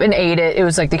came up and ate it. It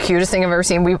was like the cutest thing I've ever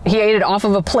seen. He ate it off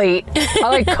of a plate. I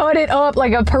like cut it up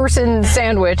like a person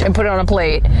sandwich and put it on a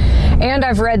plate. And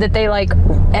I've read that they like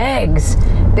eggs.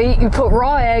 You put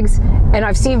raw eggs, and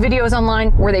I've seen videos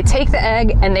online where they take the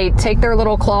egg and they take their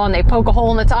little claw and they poke a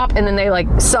hole in the top and then they like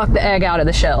suck the egg out of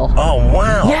the shell. Oh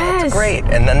wow! Yes, that's great.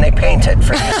 And then they paint it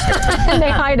for Easter. And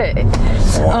they hide it.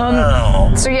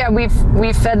 Wow. So yeah,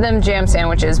 we've fed them jam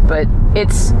sandwiches, but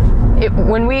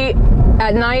when we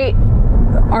at night.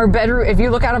 Our bedroom, if you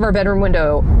look out of our bedroom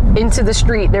window into the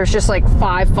street, there's just like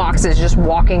 5 foxes just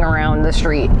walking around the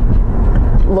street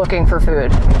looking for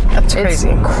food. That's crazy.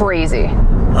 It's crazy.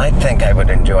 I think I would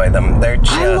enjoy them. They're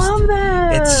just... I love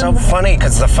them. It's so funny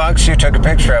because the fox you took a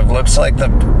picture of looks like the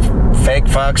fake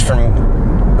fox from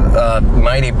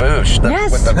Mighty Boosh.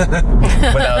 Yes.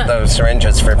 Without those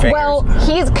syringes for fingers. Well,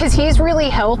 he's really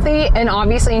healthy and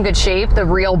obviously in good shape. The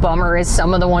real bummer is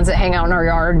some of the ones that hang out in our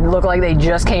yard look like they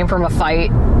just came from a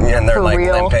fight. And they're for like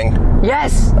real. limping.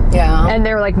 Yes. Yeah. And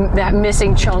they're like that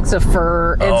missing chunks of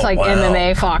fur. It's like wow.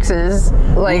 MMA foxes.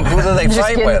 Like Who do they just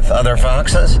fight getting- with? Other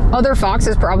foxes? Other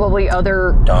foxes, probably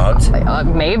other Dogs?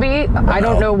 maybe. I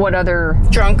don't know what other.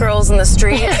 Drunk girls in the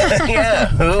street Yeah.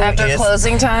 Who after is-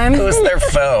 closing time. Who's their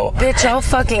foe? Bitch, I'll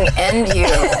fucking end you.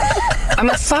 I'm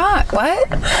a fox. What?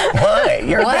 Why?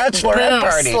 Your What? bachelorette Boom,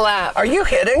 party. slap. Are you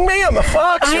kidding me? I'm a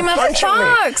fox. I'm You're a punching me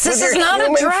fox. with This your is not a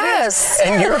human dress. fist.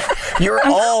 And you're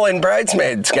all in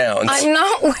bridesmaids gowns. I'm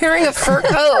not wearing a fur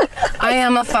coat. I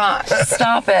am a fox.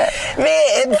 Stop it.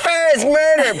 Man, fur is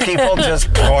murder. People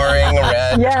just pouring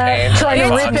red paint. Trying to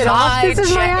on rip it foxes. off. This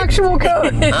is my actual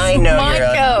coat. I know my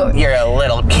coat. you're a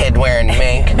little kid wearing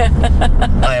mink.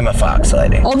 I am a fox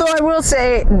lady. Although I will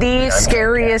say the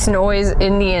scariest noise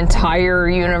in the entire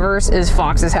universe is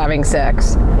foxes having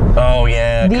sex. Oh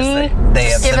yeah, 'cause they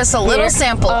have Give us a little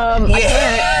sample.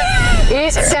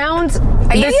 It sounds.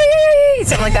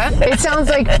 Something like that. It sounds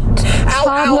like Ow,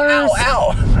 toddlers. ow,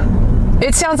 ow, ow.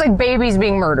 It sounds like babies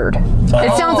being murdered.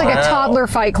 It sounds like a wow. toddler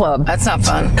fight club. That's not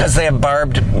fun. Because they have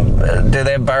barbed. Do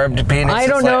they have barbed penises? I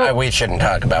don't know. We shouldn't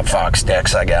talk about fox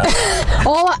dicks, I guess.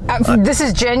 This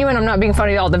is genuine. I'm not being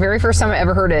funny at all. The very first time I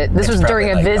ever heard it, this was during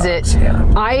a probably like visit. dogs,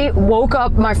 yeah. I woke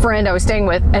up my friend I was staying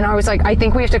with, and I was like, I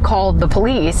think we have to call the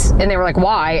police. And they were like,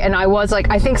 why? And I was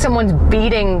like, I think someone's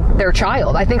beating their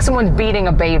child. I think someone's beating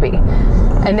a baby.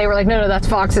 And they were like, no, that's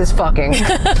foxes fucking.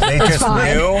 They just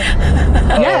fine. knew.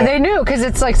 Yeah, they knew because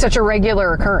it's like such a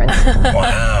regular occurrence.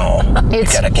 Wow.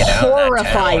 It's You gotta get out of that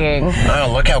horrifying. town.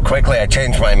 Oh, look how quickly I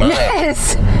changed my mind.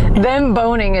 Yes, them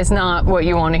boning is not what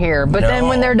you want to hear. But then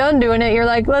when No. they're done doing it, you're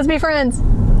like, let's be friends.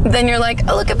 Then you're like,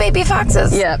 oh, look at baby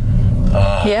foxes. Yep.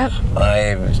 Yep.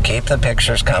 I keep the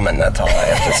pictures coming. That's all I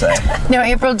have to say. Now,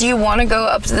 April, do you want to go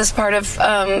up to this part of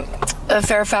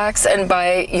Fairfax and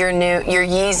buy your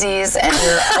Yeezys and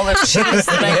your all the shoes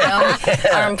that I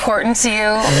know are important to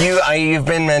you? You've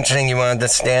been mentioning you wanted to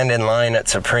stand in line at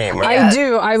Supreme, right? I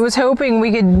do. I was hoping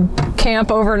we could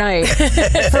camp overnight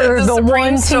for the Supreme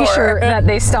one store. T-shirt that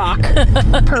they stock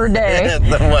per day.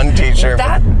 The one T-shirt.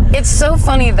 It's so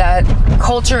funny that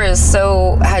culture is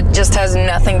just has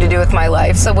nothing to do with my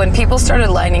life. So when people started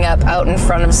lining up out in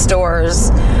front of stores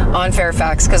on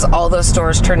Fairfax, because all those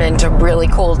stores turned into really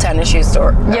cool tennis shoe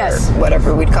store, Yes. or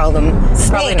whatever we'd call them,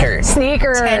 Sneakers.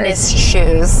 Sneakers. tennis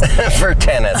shoes. For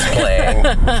tennis playing.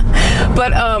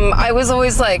 But I was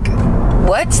always like,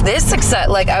 what's this except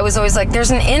like I was always like,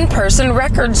 there's an in-person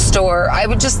record store. I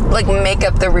would just like make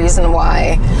up the reason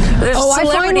why. There's a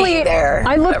celebrity there.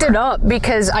 I looked it up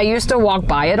because I used to walk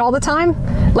by it all the time.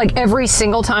 Like every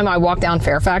single time I walked down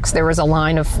Fairfax, there was a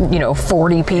line of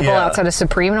 40 people Yeah. outside of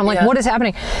Supreme, and I'm like, Yeah. what is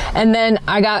happening? And then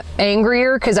I got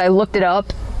angrier because I looked it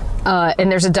up, and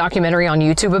there's a documentary on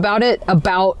YouTube about it,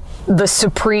 about the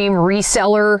Supreme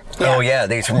reseller. Oh yeah,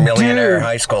 these millionaire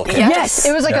high school kids. Yes,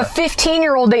 it was like a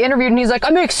 15-year-old they interviewed, and he's like, I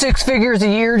make 6 figures a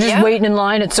year just Yeah. waiting in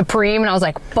line at Supreme, and I was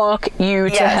like, fuck you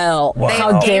to Yes. hell. Wow.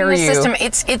 How They dare game the you? system.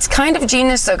 It's kind of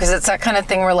genius though, because it's that kind of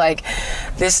thing where like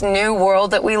this new world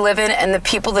that we live in, and the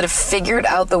people that have figured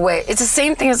out the way. It's the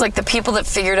same thing as like the people that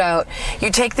figured out.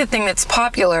 You take the thing that's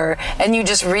popular and you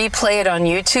just replay it on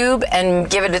YouTube and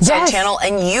give it its own Yes. channel,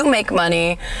 and you make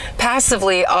money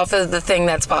passively off of the thing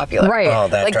that's popular. Right. Oh,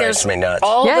 that Like drives there's me nuts.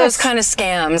 all Yes. those kind of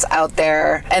scams out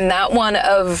there, and that one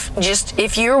of just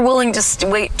if you're willing to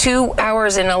wait 2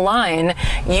 hours in a line,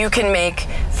 you can make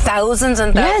thousands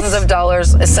and thousands Yes. of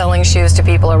dollars selling shoes to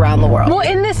people around the world. Well,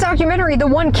 in this documentary, the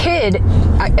one kid,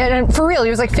 and for real, he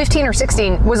was like 15 or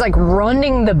 16, was like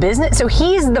running the business. So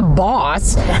he's the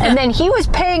boss, and then he was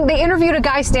paying. They interviewed a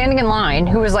guy standing in line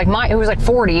who was like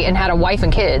 40 and had a wife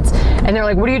and kids, and they're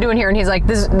like, "What are you doing here?" And he's like,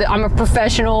 "I'm a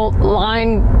professional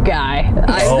line guy."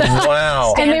 Oh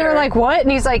wow. And they were like, what?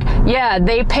 And he's like, yeah,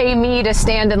 they pay me to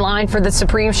stand in line for the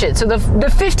Supreme shit. So the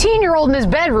 15-year-old in his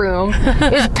bedroom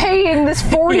is paying this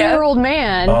 40-year-old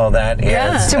man Oh, that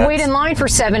is. to wait in line for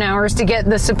 7 hours to get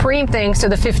the Supreme thing so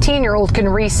the 15-year-old can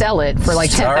resell it for like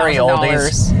Sorry, $10,000.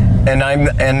 oldies.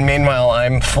 And meanwhile,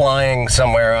 I'm flying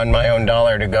somewhere on my own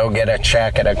dollar to go get a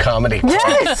check at a comedy club.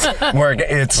 Yes! Where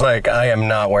it's like I am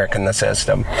not working the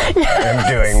system. I'm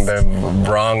doing the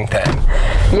wrong thing.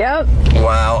 Yep.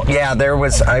 Wow. Yeah,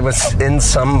 I was in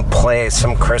some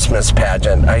Christmas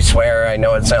pageant. I swear, I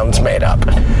know it sounds made up.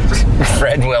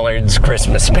 Fred Willard's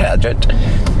Christmas pageant.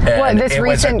 What, this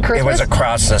recent Christmas? It was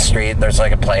across the street. There's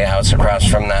like a playhouse across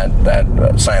from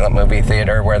that silent movie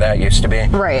theater where that used to be.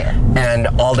 Right. And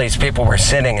all these people were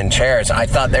sitting in chairs. I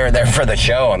thought they were there for the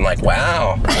show. I'm like,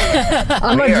 wow.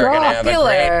 I'm a drop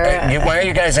Why are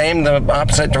you guys aimed the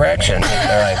opposite direction?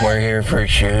 They're like, we're here for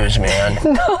shoes, man.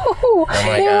 No,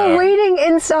 they were waiting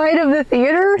inside of the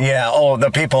theater? Yeah,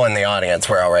 the people in the audience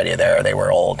were already there. They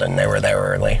were old and they were there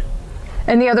early.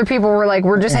 And the other people were like,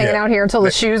 we're just hanging out here until the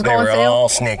shoes go on sale? They were all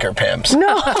sneaker pimps.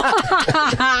 No.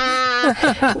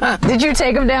 Did you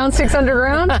take them down 600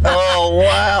 round? Oh,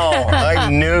 wow. I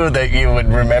knew that you would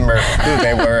remember who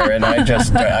they were, and I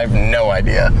have no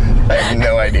idea. I have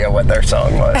no idea what their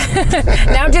song was.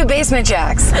 Now do Basement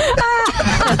Jacks.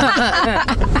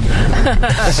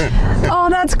 Oh,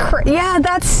 that's crazy. Yeah,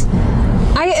 that's...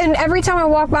 And every time I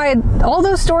walk by, all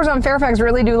those stores on Fairfax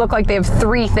really do look like they have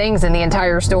 3 things in the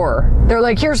entire store. They're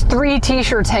like, here's 3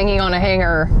 t-shirts hanging on a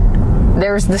hanger.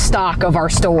 There's the stock of our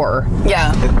store.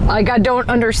 Yeah. Like, I don't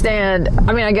understand.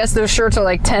 I mean, I guess those shirts are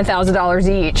like $10,000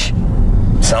 each.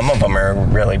 Some of them are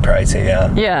really pricey,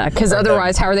 yeah. Yeah, because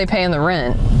otherwise, how are they paying the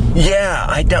rent? Yeah,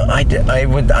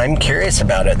 I'm curious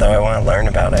about it, though. I want to learn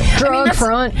about it. Drug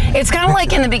front. It's kind of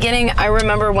like in the beginning, I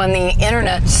remember when the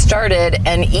internet started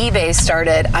and eBay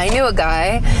started, I knew a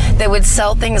guy that would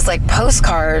sell things like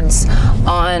postcards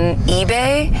on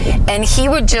eBay, and he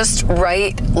would just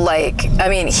write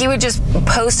he would just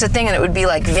post a thing and it would be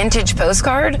like vintage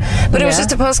postcard, but it was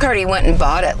just a postcard he went and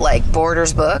bought at like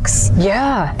Borders Books.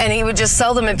 Yeah. And he would just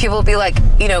sell them and people would be like,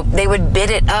 they would bid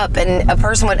it up and a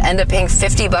person would end up paying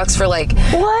 $50 for like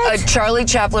a Charlie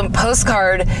Chaplin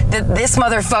postcard that this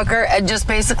motherfucker had just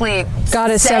basically got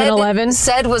at 7-Eleven,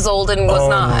 said was old and was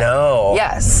not. No.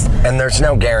 Yes. And there's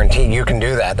no guarantee you can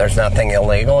do that. There's nothing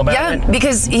illegal about it. Yeah,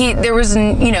 because there was,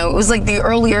 it was like the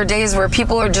earlier days where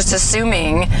people are just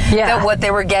assuming that what they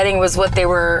were getting was what they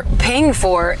were paying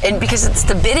for, and because it's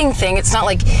the bidding thing, it's not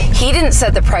like he didn't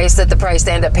set the price that the price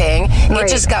they end up paying. It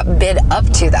just got bid up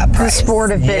to that price. The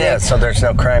sport of bidding. Yeah, so there's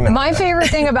no crime in My favorite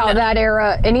thing about that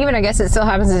era, and even I guess it still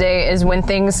happens today, is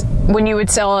when you would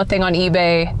sell a thing on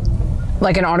eBay,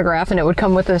 like an autograph, and it would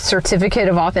come with a certificate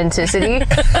of authenticity.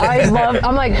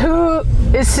 I'm like, who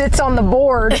sits on the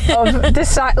board of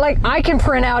decide? Like, I can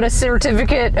print out a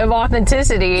certificate of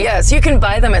authenticity. Yes, you can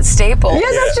buy them at Staples. Yeah,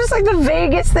 that's just like the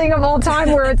vaguest thing of all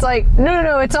time, where it's like,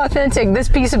 no, it's authentic. This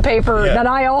piece of paper that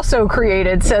I also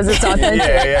created says it's authentic.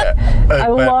 I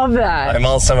love that. I'm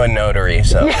also a notary,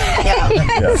 so.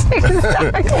 Yes,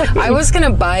 exactly. I was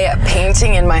gonna buy a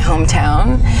painting in my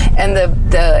hometown, and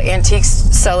the antique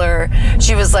seller,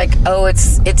 she was like, oh,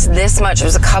 it's this much. It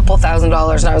was a couple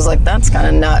 $1,000s, and I was like, that's kind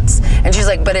of nuts. And she's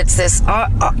like, but it's this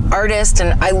artist,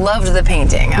 and I loved the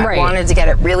painting. I wanted to get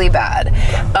it really bad,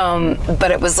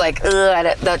 but it was like,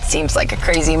 that seems like a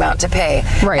crazy amount to pay.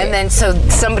 Right. And then so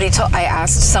I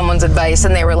asked someone's advice,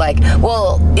 and they were like,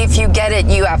 well, if you get it,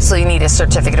 you absolutely need a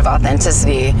certificate of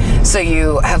authenticity, so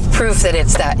you have proof that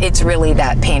it's really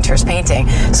that painter's painting.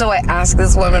 So I asked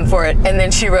this woman for it, and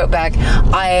then she wrote back,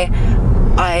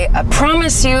 I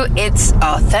promise you it's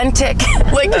authentic.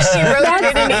 Like, she wrote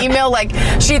it in an email, like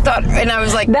she thought, and I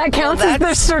was like, that counts as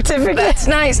the certificate? That's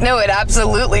nice. No, it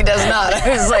absolutely does not. I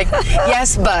was like,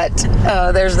 yes, but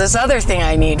there's this other thing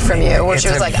I need from you, where she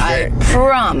was like, I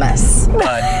promise.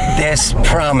 But this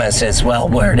promise is well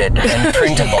worded and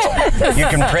printable. You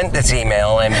can print this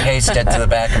email and paste it to the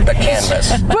back of the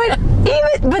canvas.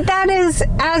 But that is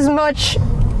as much.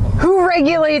 Who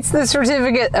regulates the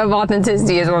certificate of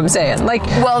authenticity is what I'm saying. Like,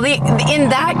 well, in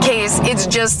that case, it's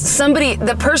just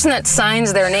the person that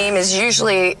signs their name is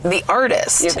usually the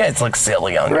artist. You guys look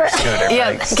silly on your scooter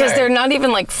bikes. Because they're not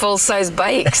even like full-size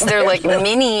bikes. They're like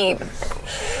mini.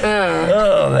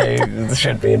 Oh, they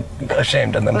should be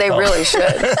ashamed of themselves. They really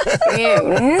should. You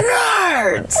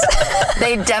nerds!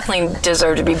 They definitely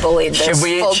deserve to be bullied. Should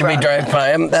we drive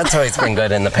by them? That's always been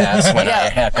good in the past when I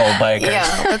heckle bikers.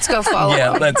 Yeah, let's go follow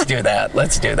them. Let's do that.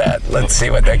 Let's see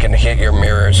what they can hit your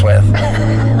mirrors with.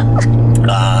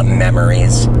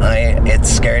 Memories. It's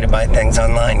scary to buy things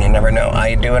online. You never know.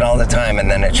 I do it all the time,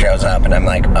 and then it shows up, and I'm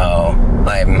like, oh,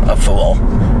 I'm a fool.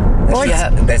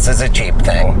 This is a cheap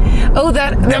thing. Oh,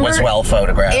 that was well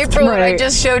photographed. April, what I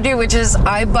just showed you, which is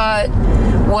I bought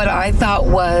what I thought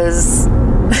was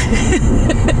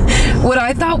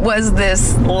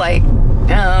this, like,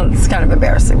 it's kind of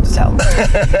embarrassing to tell,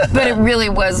 but it really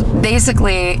was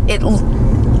basically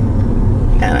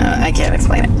I can't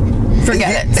explain it.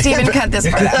 Forget it. Steven, cut this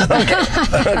part out.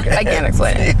 Okay. I can't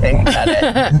explain it. Cut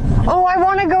it. Oh, I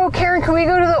want to go Karen, can we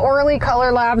go to the Orly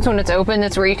Color Labs when it's open?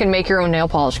 That's where you can make your own nail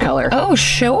polish color. Oh,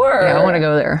 sure. Yeah, I want to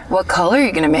go there. What color are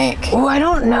you going to make? Oh, I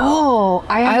don't know.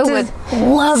 I would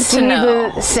love to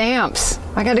know. The Samps.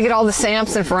 I got to get all the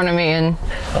Samps in front of me. And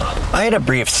I had a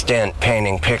brief stint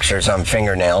painting pictures on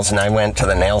fingernails, and I went to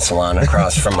the nail salon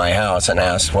across from my house and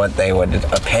asked what they would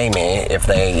pay me if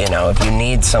they, if you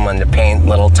need someone to paint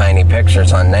little tiny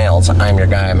pictures on nails, I'm your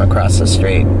guy, I'm across the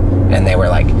street. And they were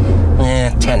like,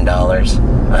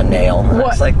 $10 a nail. What? I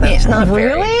was like, that's not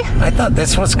very. Really? I thought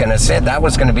this was going to say, that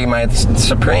was going to be my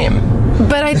supreme.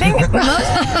 But I think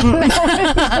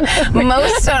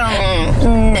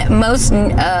most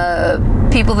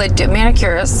people that do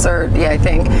manicurists or I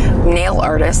think nail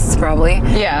artists probably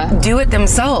do it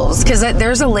themselves, because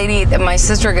there's a lady that my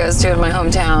sister goes to in my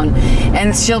hometown,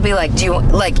 and she'll be like, do you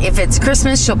like, if it's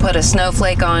Christmas, she'll put a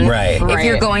snowflake on. Right. If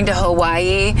you're going to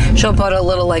Hawaii, she'll put a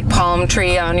little like palm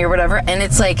tree on you or whatever, and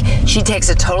it's like she takes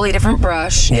a totally different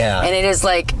brush. Yeah. And it is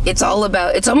like, it's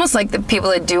almost like the people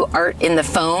that do art in the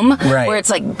foam, where it's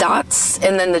like dots,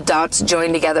 and then the dots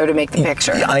join together to make the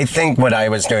picture. I think what I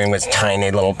was doing was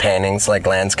tiny little paintings, like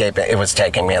landscape. It was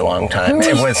taking me a long time.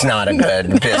 It was not a good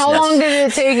business. how long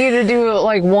did it take you to do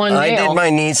like one nail? I did my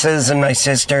nieces and my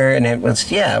sister, and it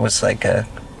was like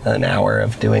an hour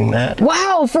of doing that.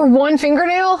 Wow, for one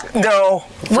fingernail? No,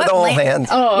 for the whole hand.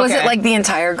 Oh, okay. Was it like the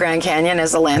entire Grand Canyon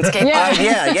as a landscape? Yeah.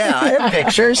 Yeah, I have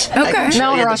pictures. Okay. I can show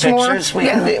Mount you the Rushmore?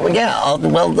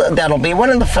 pictures. That'll be one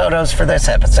of the photos for this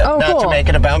episode. Oh, Not cool. to make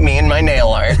it about me and my nail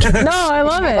art. No, I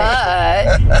love it.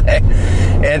 But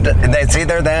And it's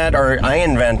either that or I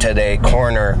invented a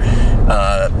corner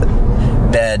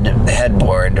bed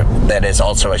headboard that is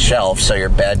also a shelf, so your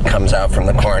bed comes out from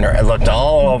the corner. I looked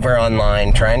all over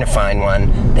online trying to find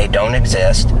one. They don't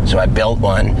exist, so I built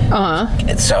one.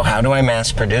 And so how do I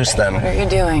mass produce them? what are you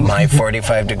doing? My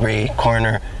 45-degree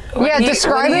corner. Yeah,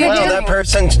 describe it Well, again. that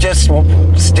person's just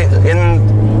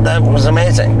that was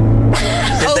amazing.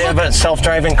 Did they have a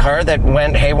self-driving car that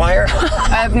went haywire?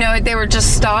 I have no idea. They were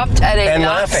just stopped at a And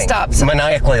not laughing. stop sign.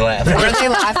 Maniacally laughing. Were they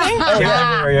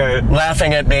laughing?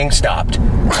 Laughing at being stopped.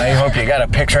 I hope you got a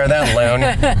picture of that, Loon.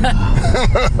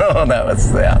 Oh, that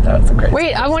was a great.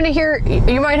 Wait, I want to hear.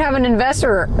 You might have an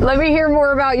investor. Let me hear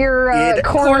more about your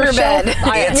corner bed.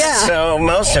 shelf. So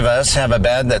most of us have a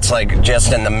bed that's like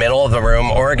just in the middle of the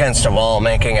room or against a wall,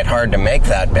 making it hard to make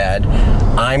that bed.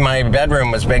 My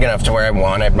bedroom was big enough to where I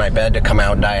wanted my bed to come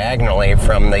out diagonally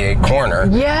from the corner.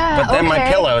 Yeah, But then my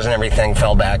okay. pillows and everything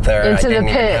fell back there. Into I didn't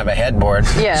the even pit. have a headboard.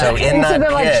 Yeah. So in Into that the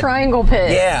pit, like triangle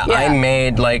pit. Yeah, I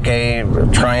made like a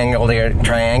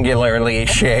triangularly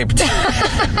shaped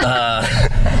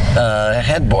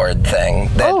headboard thing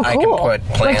that I could put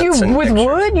plants like and with pictures.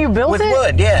 wood? You built With it?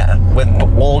 wood, yeah. With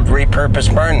old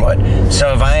repurposed barn wood.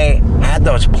 So if I had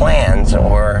those plans,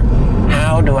 or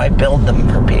how do I build them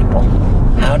for people?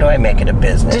 How do I make it a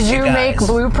business? Did you make guys?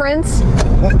 blueprints?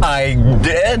 I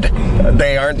did.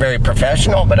 They aren't very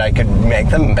professional, but I could make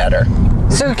them better.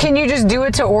 So can you just do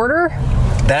it to order?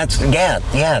 That's that,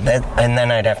 and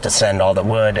then I'd have to send all the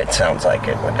wood. It sounds like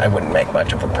I wouldn't make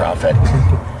much of a profit.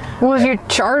 Well, if you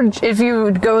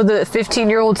go the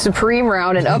 15-year-old Supreme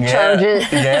route and upcharge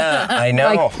it. Yeah, I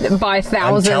know. Like by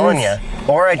thousands. I'm telling you.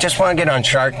 Or I just want to get on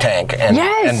Shark Tank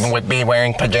and would be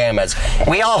wearing pajamas.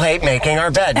 We all hate making our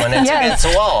bed when it's against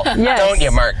the wall. Yes. Don't you,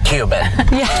 Mark Cuban?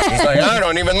 He's like, I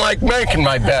don't even like making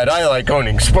my bed. I like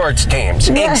owning sports teams.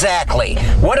 Exactly.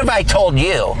 What have I told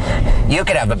you? You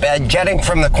could have a bed jetting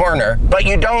from the corner, but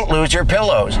you don't lose your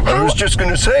pillows. I was just going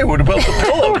to say, what about the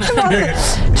pillows?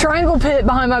 Triangle pit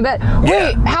behind my bed.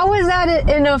 Wait, how is that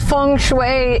in a feng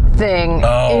shui thing?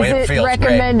 Oh, is it it feels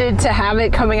recommended to have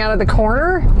it coming out of the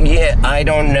corner? Yeah, I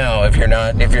don't know. If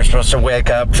you're supposed to wake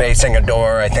up facing a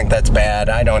door, I think that's bad.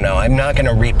 I don't know. I'm not going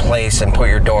to replace and put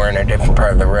your door in a different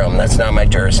part of the room. That's not my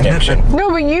jurisdiction. No,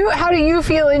 but how do you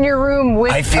feel in your room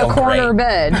with I feel a corner great.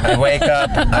 bed? I wake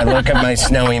up, I look at my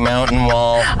snowy mountain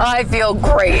wall. I feel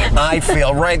great. I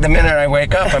feel right the minute I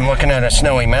wake up, I'm looking at a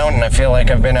snowy mountain. I feel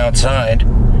like I've been outside.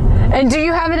 And do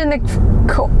you have it in the,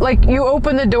 like you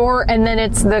open the door and then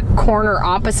it's the corner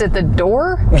opposite the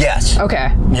door? Yes. Okay.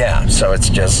 Yeah, so it's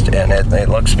just, and it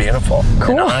looks beautiful.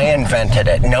 Cool. And I invented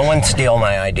it. No one steal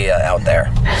my idea out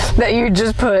there. That you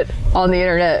just put on the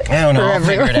internet. I don't know, for I'll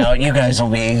figure it everyone. out. You guys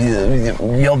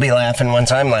you'll be laughing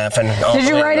once I'm laughing. Did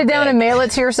you write it down and mail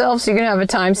it to yourself so you can have a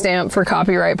timestamp for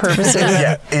copyright purposes?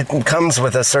 Yeah, it comes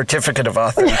with a certificate of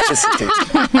authenticity.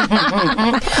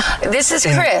 This is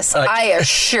Chris. I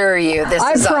assure you, this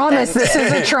I is promise authentic.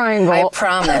 This is a triangle. I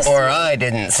promise. Or I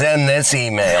didn't send this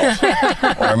email.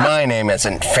 Or my name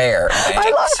isn't fair.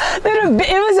 I love that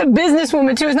it was a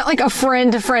businesswoman too. It's not like a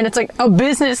friend to friend. It's like a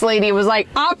business lady was like,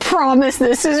 I promise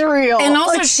this is real. And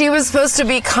also, like, she was supposed to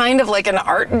be kind of like an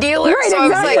art dealer. Right, so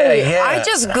exactly. I was like, Yeah. I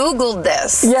just Googled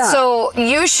this. Yeah. So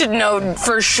you should know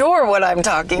for sure what I'm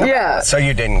talking about. Yeah. So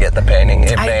you didn't get the painting.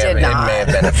 It I may did have, not. It may have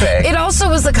been a fake. It also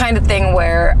was the kind of thing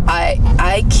where I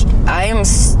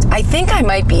think I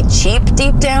might be cheap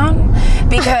deep down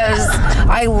because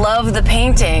I love the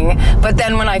painting, but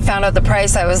then when I found out the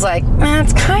price, I was like, man,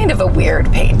 it's kind of a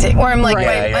weird painting. Or I'm like,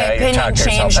 Right. my you opinion talked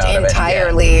yourself changed out of it,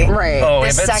 entirely. Right. Oh, The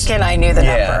if it's- second I knew the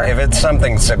number. If it's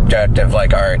something subjective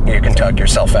like art, you can talk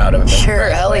yourself out of it. Sure,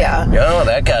 hell yeah. Oh,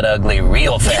 that got ugly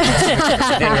real fast.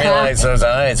 I didn't realize those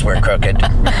eyes were crooked.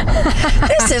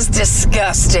 This is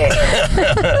disgusting.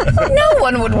 No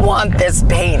one would want this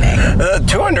painting.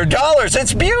 $200,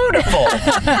 it's beautiful.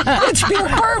 It's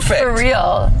perfect. For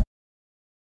real.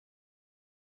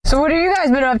 So what have you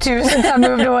guys been up to since I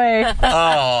moved away?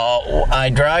 Oh, I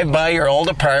drive by your old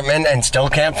apartment and still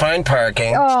can't find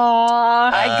parking.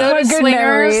 Aww. I go what to good Swingers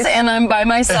memories. and I'm by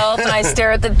myself and I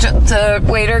stare at the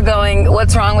waiter going,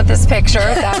 what's wrong with this picture?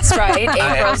 That's right,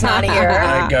 April's not here.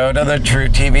 I go to the True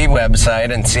TV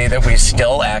website and see that we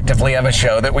still actively have a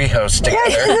show that we host together.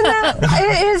 Yes, isn't that?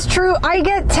 It is true. I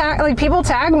get like people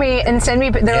tag me and send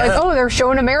me. They're Yeah. like, "Oh, they're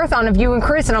showing a marathon of you and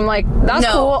Chris," and I'm like, "That's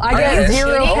No. cool." I get Are you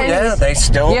 0 kidding? pennies. Yeah, they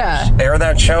still Yeah. air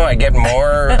that show. I get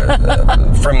more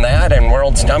from that and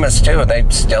World's Dumbest too. They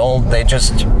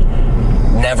just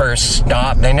never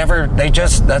stop.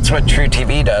 That's what True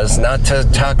TV does. Not to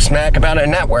talk smack about a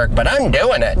network, but I'm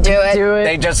doing it. Do it. Do it.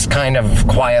 They just kind of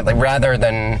quietly, rather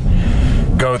than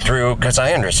go through, because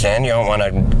I understand you don't want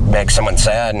to make someone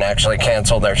sad and actually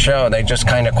cancel their show. They just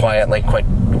kind of quietly quit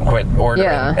ordering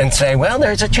Yeah. and say, well,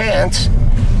 there's a chance.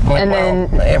 I'm like, And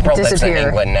then April lives in disappear.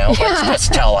 England now. Let's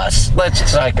just tell us.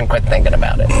 So I can quit thinking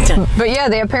about it. But yeah,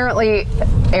 they apparently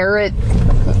air it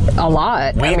a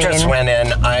lot. We I just mean, went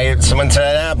in. Someone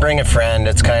said, bring a friend.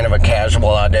 It's kind of a casual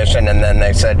audition. And then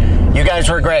they said, you guys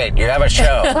were great. You have a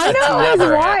show. I know, it was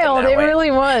wild. It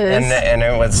really was. And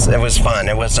it was fun.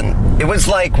 It was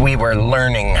like we were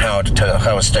learning how to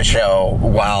host a show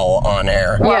while on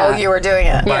air. While Yeah. you were doing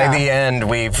it. By Yeah. the end,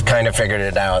 we've kind of figured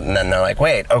it out. And then they're like,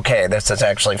 wait, okay, this is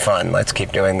actually fun. Let's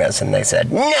keep doing this. And they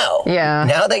said, no. Yeah.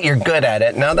 Now that you're good at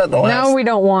it, now that the last... now we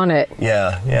don't want it.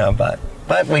 Yeah, but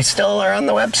we still are on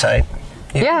the website.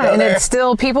 You can Yeah, go and there. it's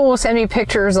still, people will send me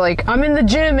pictures like, I'm in the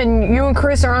gym and you and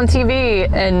Chris are on TV,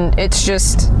 and it's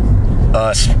just,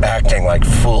 us acting like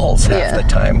fools half Yeah. the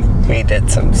time. We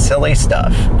did some silly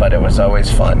stuff, but it was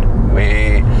always fun.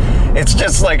 It's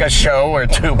just like a show where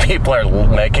two people are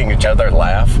making each other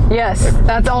laugh. yes,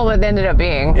 that's all it ended up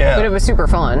being. Yeah. But it was super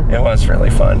fun. It was really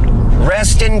fun.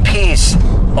 Rest in peace,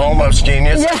 Almost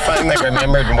Genius. I finally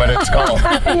remembered what it's called.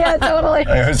 Yeah, totally.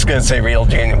 I was going to say Real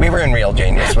Genius. We were in Real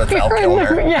Genius with Val were in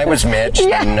Kilmer. the- yes. I was Mitch,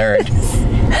 Yes. the nerd.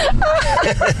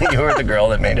 You were the girl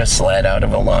that made a sled out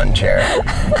of a lawn chair.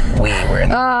 We were in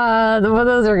Well,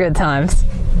 those are good times.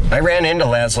 I ran into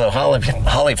Laszlo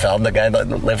Holyfeld, the guy that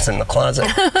lives in the closet.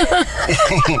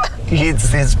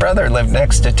 His brother lived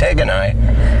next to Tig and I.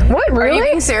 What, Are really? you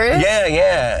being serious?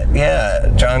 Yeah.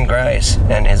 John Grice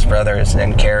and his brother is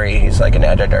named Carrie. He's like an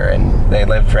editor, and they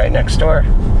lived right next door.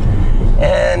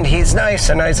 And he's nice,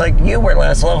 and I was like, you were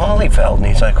Laszlo Holyfeld. And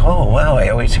he's like, oh, wow, I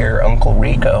always hear Uncle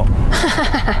Rico.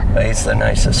 But he's the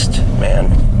nicest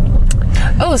man.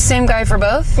 Oh, same guy for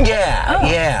both?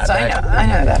 Yeah. So I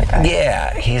know that guy.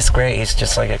 Yeah, he's great. He's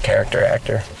just like a character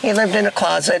actor. He lived in a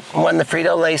closet, won the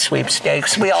Frito-Lay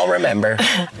sweepstakes. We all remember.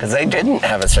 Because they didn't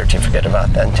have a certificate of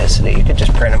authenticity. You could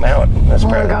just print them out. That's Oh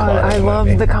part my of the god, plot of I the love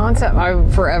movie. the concept. I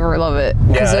forever love it.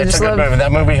 Yeah, I it's just a good movie.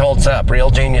 That movie holds up. Real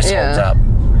Genius Yeah. holds up.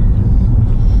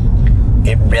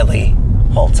 It really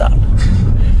holds up.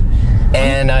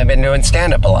 And I've been doing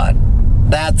stand-up a lot.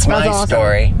 That's my awesome.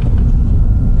 story.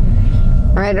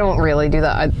 I don't really do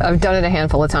that. I've done it a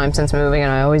handful of times since moving,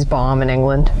 and I always bomb in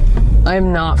England.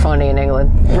 I'm not funny in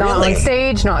England. Not Really? on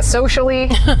stage, not socially.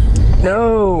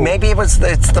 No. Maybe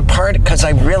it's the part, because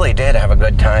I really did have a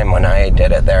good time when I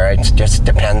did it there. It just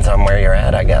depends on where you're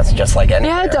at, I guess, just like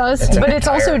anywhere. Yeah, it does. an But it's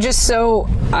also entire- just so,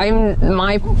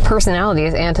 my personality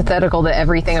is antithetical to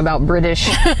everything about British.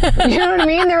 You know what I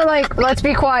mean? They're like, let's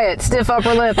be quiet, stiff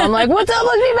upper lip. I'm like, what's up,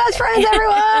 let's be best friends,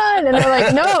 everyone! And they're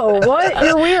like, no, what?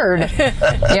 You're weird.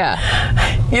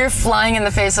 Yeah, You're flying in the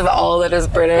face of all that is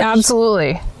British.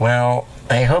 absolutely. Well,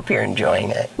 I hope you're enjoying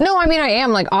it. No, I mean, I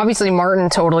am. Like, obviously, Martin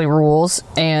totally rules,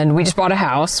 and we just bought a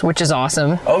house, which is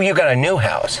awesome. Oh, you got a new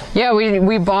house? Yeah, we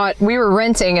were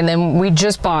renting, and then we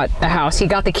just bought a house. He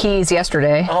got the keys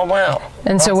yesterday. Oh, wow.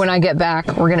 And so when I get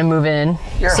back, we're going to move in.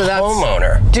 You're so a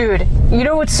homeowner. Dude, you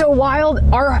know what's so wild?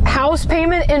 Our house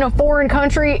payment in a foreign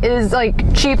country is,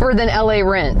 like, cheaper than LA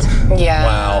rent. Yeah.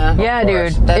 Wow. Yeah,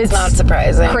 dude. That's it's not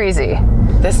surprising. Crazy.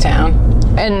 This town.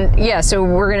 And yeah, so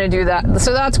we're gonna do that.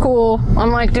 So that's cool.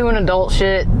 I'm like doing adult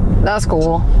shit. That's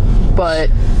cool. But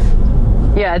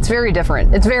yeah, it's very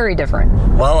different. It's very different.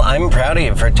 Well, I'm proud of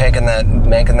you for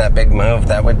making that big move.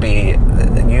 That would be,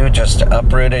 you just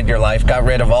uprooted your life, got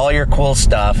rid of all your cool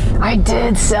stuff. I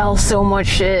did sell so much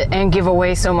shit and give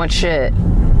away so much shit.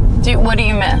 What do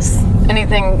you miss?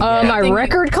 Anything? My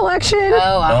record collection?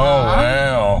 Oh,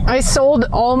 wow. I sold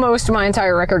almost my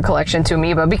entire record collection to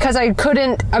Amoeba because I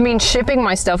couldn't, shipping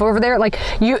my stuff over there,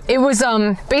 it was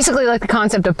basically like the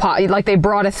concept of like they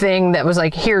brought a thing that was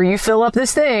like, here, you fill up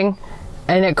this thing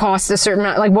and it costs a certain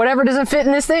amount, like whatever doesn't fit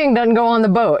in this thing doesn't go on the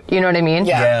boat. You know what I mean?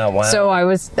 Yeah, wow. So I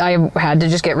had to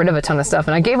just get rid of a ton of stuff,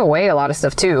 and I gave away a lot of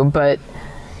stuff too, but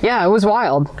yeah, it was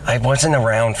wild. I wasn't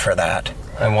around for that.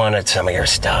 I wanted some of your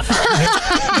stuff. Okay,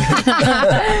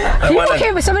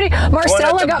 but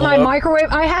Marcella got my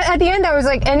microwave. At the end, I was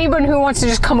like, anyone who wants to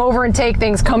just come over and take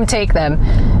things, come take them.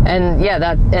 And yeah,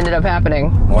 that ended up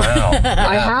happening. Wow.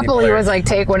 I happily was like,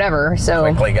 take whatever. So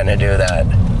quickly gonna do that.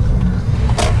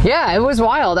 Yeah, it was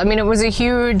wild. It was a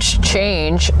huge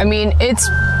change.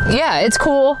 It's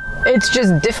cool. It's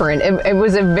just different. It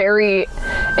was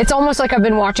it's almost like I've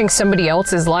been watching somebody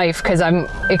else's life because I'm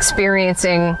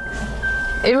experiencing.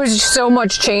 It was just so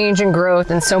much change and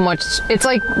growth and so much. It's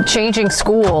like changing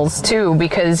schools too,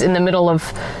 because in the middle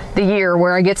of the year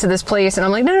where I get to this place and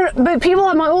I'm like, no, but people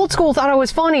at my old school thought I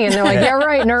was funny, and they're like, yeah,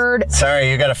 right, nerd.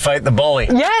 Sorry, you got to fight the bully.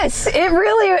 Yes, it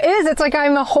really is. It's like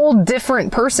I'm a whole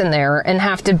different person there and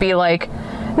have to be like,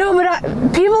 no, but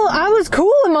I was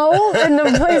cool in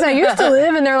the place I used to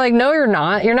live, and they're like, no, you're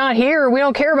not. You're not here. We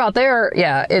don't care about there.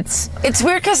 Yeah, it's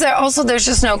weird because there's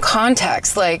just no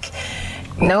context. Like,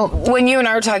 no. When you and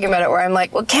I were talking about it, where I'm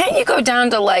like, well, can't you go down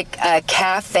to like a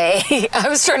cafe? I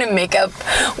was trying to make up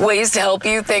ways to help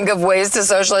you think of ways to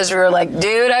socialize. We were like,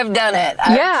 dude, I've done it.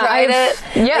 I've tried it.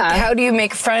 Yeah. Like, how do you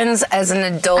make friends as an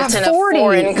adult in 40, a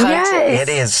foreign country? yes.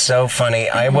 It is so funny.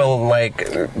 I will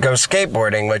go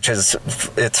skateboarding,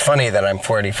 it's funny that I'm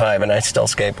 45 and I still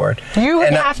skateboard. You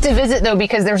have to visit though,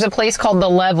 because there's a place called The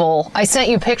Level. I sent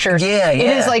you pictures. Yeah.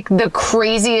 It is like the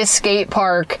craziest skate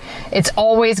park. It's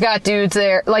always got dudes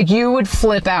there. Like, you would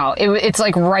flip out. It's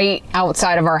like right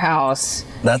outside of our house.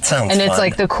 That sounds fun. And it's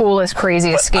like the coolest,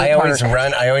 craziest skate park.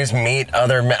 I always meet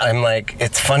I'm like,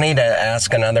 it's funny to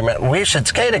ask another man, we should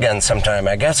skate again sometime.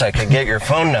 I guess I could get your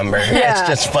phone number. Yeah. It's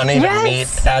just funny to meet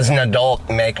as an adult,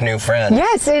 make new friends.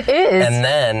 Yes, it is. And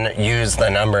then use the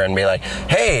number and be like,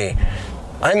 hey,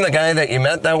 I'm the guy that you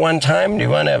met that one time. Do you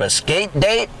want to have a skate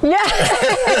date?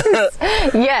 Yes.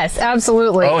 Yes,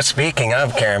 absolutely. Oh, speaking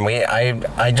of, Karen,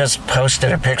 I just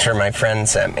posted a picture my friend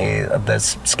sent me of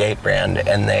this skate brand,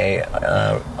 and they,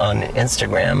 on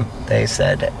Instagram, they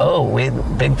said, oh, we're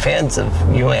big fans of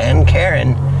you and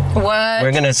Karen. What?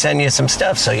 We're going to send you some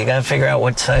stuff, so you got to figure out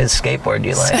what size skateboard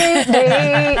you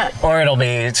like. Or it'll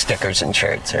be stickers and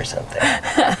shirts or something.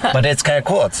 But it's kind of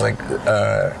cool. It's like...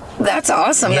 That's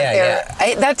awesome. Yeah,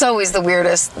 that's always the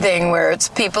weirdest thing, where it's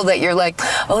people that you're like,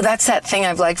 oh, that's that thing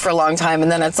I've liked for a long time,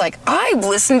 and then it's like, I've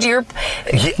listened to your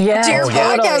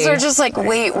podcast. Or just like,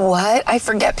 wait, what? I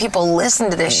forget people listen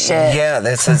to this shit. Yeah,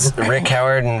 this is Rick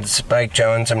Howard and Spike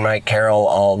Jones and Mike Carroll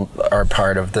all are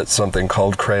part of something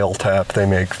called Crail Tap. They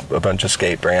make a bunch of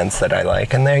skate brands that I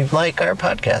like, and they like our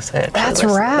podcast. That's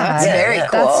rad. That's very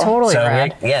cool. That's totally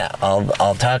rad.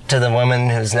 I'll talk to the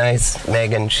woman who's nice,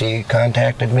 Megan. She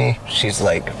contacted me. She's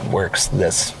like, works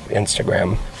this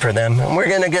Instagram for them, and we're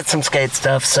gonna get some skate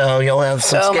stuff, so you'll have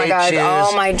some skate shoes. Oh my God,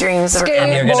 all my dreams are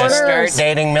and you're gonna start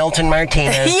dating Milton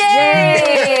Martinez.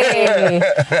 Yay!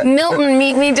 Milton,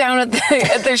 meet me down at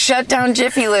the shutdown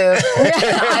Jiffy Lube.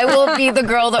 I will be the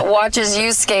girl that watches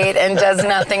you skate and does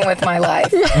nothing with my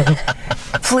life.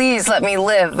 Please let me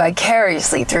live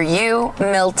vicariously through you,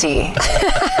 Milty.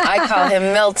 I call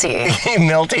him Milty.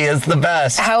 Milty is the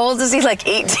best. How old is he? Like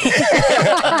 18?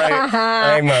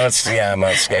 Most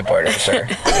skateboarders are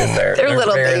in They're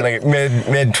little babies.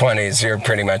 Mid-20s, you're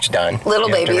pretty much done. Little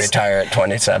you have babies. to retire at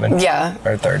 27. Yeah.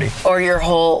 Or 30. Or your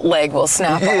whole leg will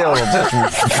snap off. It'll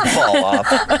just fall off.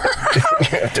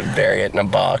 You have to bury it in a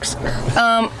box.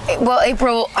 Well,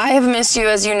 April, I have missed you,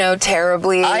 as you know,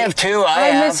 terribly. I have too.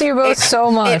 I miss you both so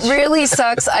so much. It really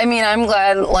sucks. I mean, I'm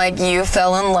glad like you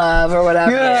fell in love or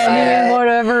whatever. Yeah,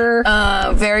 whatever.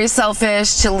 Very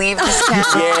selfish to leave this town.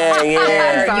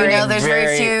 Yeah. You know, there's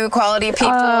very few quality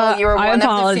people. You were one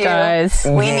of the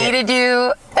few. We needed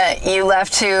you. You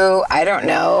left to, I don't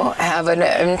know, have an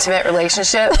intimate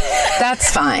relationship.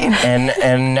 That's fine.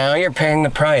 And now you're paying the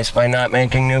price by not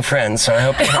making new friends. So I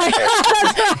hope you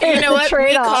You know what?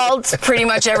 We called pretty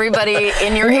much everybody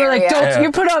in your area. Like, don't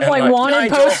you put up like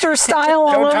wanted poster style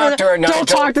all over? Talk to her. Don't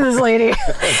talk to this lady.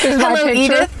 Hello,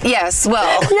 Edith. Yes.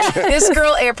 Well, this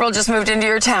girl April just moved into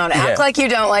your town. Act like you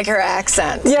don't like her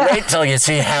accent. Yeah. Wait till you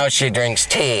see how she drinks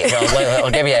tea.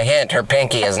 I'll give you a hint. Her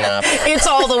pinky is up. It's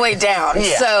all the way down.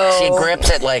 Yeah. So she grips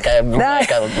it like a.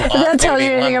 That tells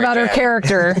you anything about her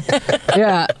character.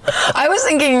 Yeah. I was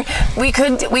thinking we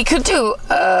could do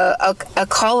a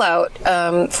call out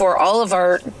for all of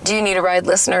our Do You Need a Ride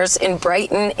listeners in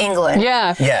Brighton, England.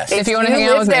 Yeah. Yes. If you want to hang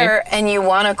out with me. there and you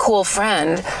want a cool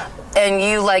friend, and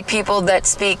you like people that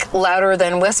speak louder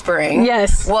than whispering.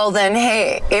 Yes. Well then,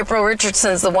 hey, April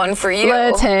Richardson's the one for you.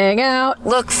 Let's hang out.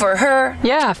 Look for her.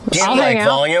 Yeah. Do you I'll like hang out.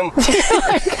 volume?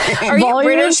 Are you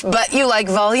Volume? British, but you like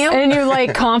volume? And you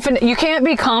like confident. You can't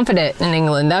be confident in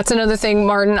England. That's another thing,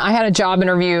 Martin. I had a job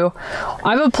interview.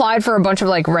 I've applied for a bunch of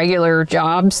like regular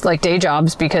jobs, like day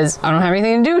jobs, because I don't have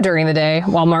anything to do during the day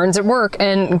while Martin's at work,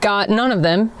 and got none of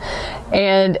them.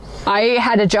 And I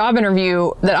had a job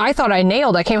interview that I thought I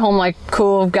nailed. I came home like,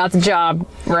 cool, got the job,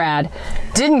 rad.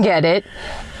 Didn't get it.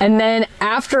 And then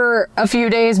after a few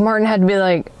days, Martin had to be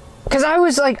like, because I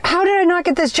was like, how did I not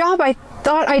get this job? I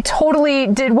thought I totally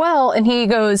did well. And he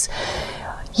goes,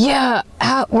 yeah,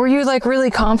 were you like really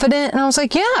confident? And I was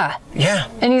like, yeah. Yeah.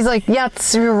 And he's like, yeah,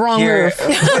 it's your wrong move.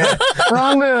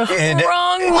 Wrong move.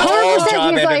 Wrong move. All 100%,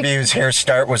 job he's like- interviews here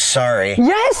start with sorry.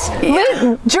 Yes.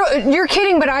 You're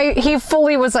kidding, but he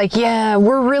fully was like, yeah,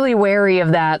 we're really wary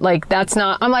of that. Like, that's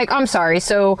not, I'm like, I'm sorry.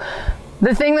 So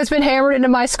the thing that's been hammered into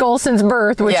my skull since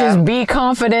birth, which is be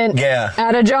confident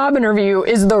at a job interview,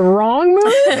 is the wrong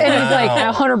move. And he's like,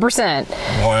 100%.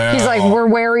 Wow. He's like, we're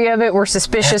wary of it. We're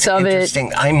suspicious of it.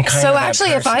 Interesting. I'm kind So of that actually,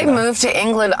 if person, I though. moved to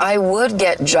England, I would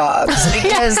get jobs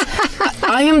because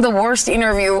I am the worst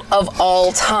interview of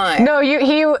all time. No,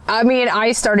 I mean,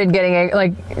 I started getting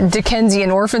like Dickensian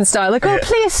orphan style, like, oh,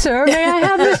 please, sir, may I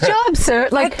have this job, sir?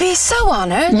 Like, I'd be so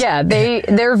honored. yeah,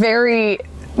 they're very.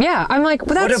 Yeah, I'm like,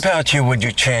 well, that's... What about you would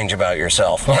you change about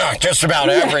yourself? Just about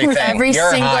everything. Every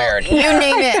You're single, hired. You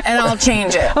name it, and I'll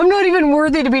change it. I'm not even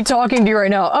worthy to be talking to you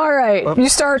right now. All right, you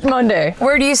start Monday.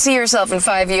 Where do you see yourself in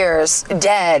 5 years?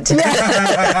 Dead.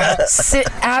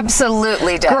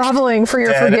 Absolutely dead. Groveling for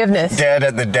your forgiveness. Dead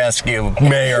at the desk you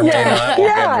may or may not will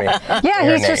give me. Yeah,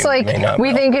 Your he's just name like, may not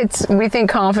we know. think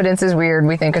confidence is weird.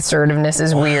 We think assertiveness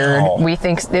is weird. We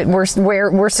think that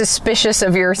we're suspicious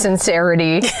of your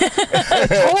sincerity.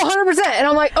 100%. And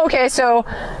I'm like, okay, so,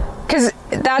 because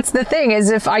that's the thing,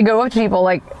 is if I go up to people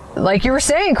like you were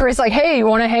saying, Chris, like, hey, you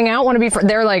want to hang out, want to be friends?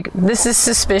 They're like, this is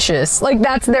suspicious. Like,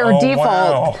 that's their default.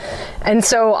 Wow. And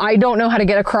so I don't know how to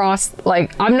get across,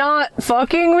 like, I'm not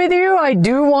fucking with you. I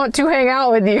do want to hang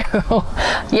out with you.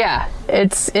 Yeah,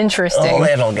 it's interesting. Oh,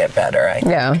 it'll get better.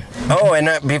 Yeah. Oh,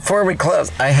 and before we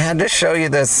close, I had to show you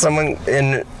this. Someone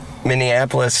in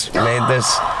Minneapolis made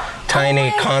this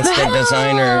tiny constant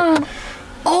designer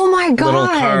Oh my God. little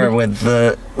car with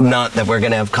the, not that we're going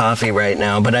to have coffee right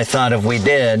now, but I thought if we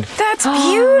did. That's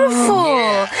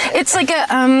beautiful. It's like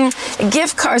a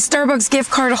gift card, Starbucks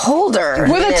gift card holder.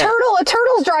 With a turtle. A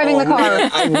turtle's driving the car. Man,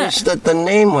 I wish that the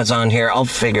name was on here. I'll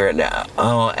figure it out.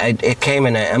 Oh, it came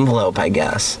in an envelope, I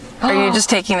guess. Are you just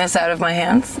taking this out of my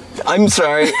hands? I'm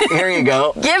sorry. Here you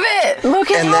go. Give it. Look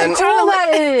at And how then- cool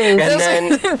that is. And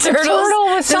then Turtle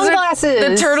with sunglasses.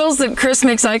 The turtles that Chris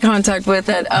makes eye contact with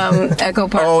at Echo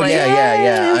Park. Oh, Like,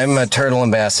 yeah. I'm a turtle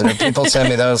ambassador. People send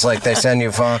me those like they send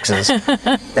you foxes.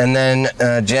 And then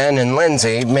Jen and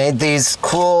Lindsay made these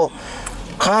cool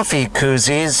coffee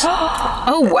koozies.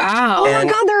 Oh, wow. Oh my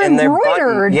God, they're and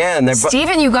embroidered. And they're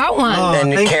Steven, you got one.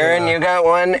 and thank Karen, you got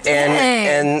one, Dang.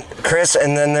 and Chris,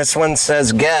 and then this one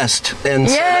says guest. And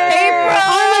so April!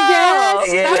 I'm a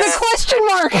guest! Yeah. With a question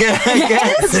mark.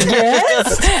 Yes.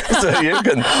 So you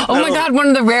can. Oh my God, one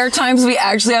of the rare times we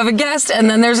actually have a guest, and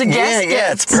then there's a guest.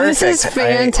 Yeah, it's gift. perfect. This is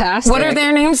fantastic. What are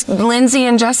their names? Lindsay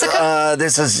and Jessica?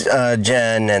 This is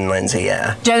Jen and Lindsay.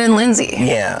 Yeah. Jen and Lindsay.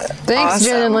 Yeah. Thanks,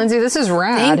 Jen and Awesome. Lindsay. This is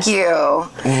rad. Thank you.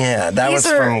 Yeah. That These was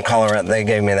are- from Colorado. They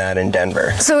gave me that in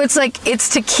Denver. So it's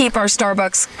to keep our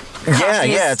Starbucks coffees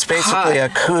Yeah. It's basically hot. a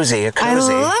koozie. I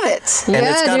love it. And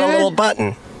Yeah, it's got a dude. little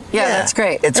button. Yeah, that's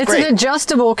great. It's great. an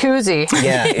adjustable koozie.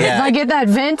 Yeah, yeah. If I get that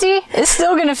venti, it's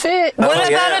still gonna fit. What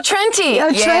about a Trenty?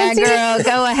 A Yeah, Trenty? girl,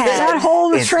 go ahead. That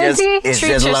whole Trenty. It's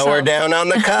Treat just yourself. lower down on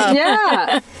the cup.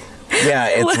 Yeah. Yeah,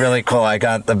 it's really cool. I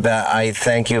got the best. I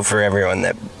thank you for everyone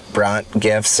that brought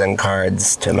gifts and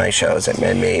cards to my shows. It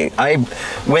made me.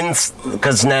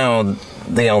 Because now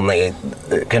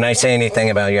can I say anything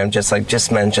about you? I'm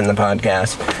just mention the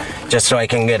podcast, just so I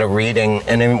can get a reading.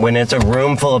 And then when it's a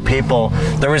room full of people,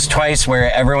 there was twice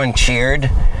where everyone cheered.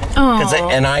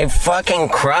 And I fucking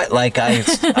cried. Like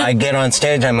I get on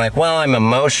stage, I'm like, well, I'm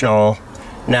emotional.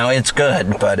 Now it's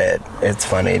good, but it's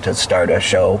funny to start a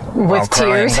show while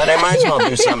crying. tears. But I might as well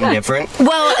do something different.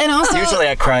 Well, and also Usually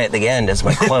I cry at the end as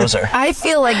my closer. I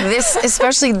feel like this,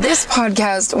 especially this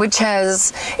podcast, which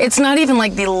it's not even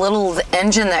like the little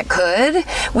engine that could.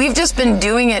 We've just been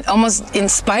doing it almost in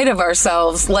spite of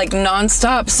ourselves, like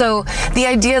nonstop. So the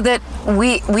idea that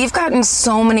we've gotten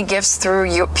so many gifts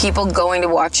through people going to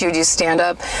watch you do stand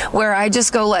up, where I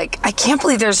just go like, I can't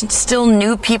believe there's still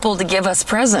new people to give us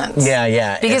presents.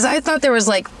 Yeah. Because I thought there was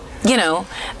like,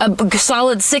 a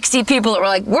solid 60 people that were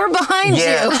like, we're behind you.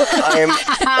 It's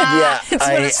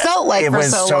what it felt like it for was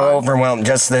so so long. overwhelming.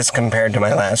 Just this compared to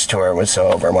my last tour was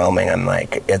so overwhelming. I'm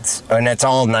like, it's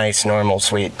all nice, normal,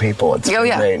 sweet people. It's Oh,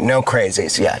 yeah. great. No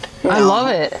crazies yet. I love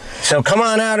it. So come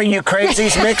on out, you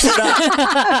crazies, mix it up.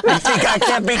 You think I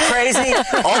can't be crazy?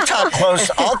 I'll talk close.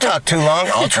 I'll talk too long.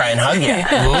 I'll try and hug you.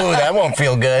 Ooh, that won't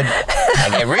feel good. I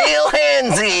get real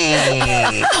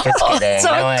handsy. Just kidding. So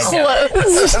No, I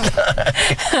don't.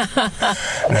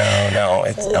 No,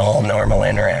 it's all normal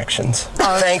interactions.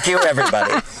 Thank you,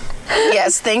 everybody.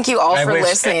 Yes, thank you all for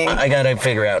listening. I gotta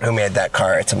figure out who made that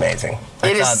car. It's amazing.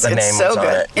 It's so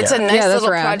good. It's a nice that's little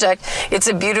rad. project. It's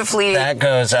a beautifully That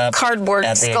goes up cardboard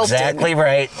at the sculpted. exactly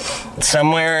right,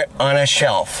 somewhere on a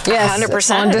shelf. Yes,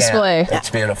 100%. on display. Yeah, it's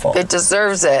beautiful. It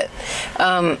deserves it.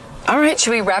 All right, should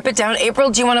we wrap it down?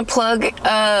 April, do you want to plug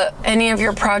any of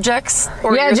your projects?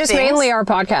 Or Yeah, your just things? mainly our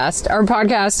podcast. Our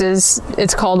podcast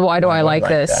it's called Why Do I Like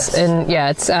This? And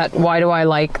yeah, it's at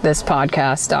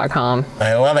whydoilikethispodcast.com.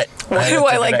 I love it. Why do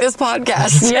I like this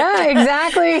podcast? Yeah,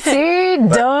 exactly. See,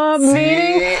 dub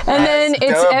meaning. And then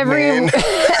it's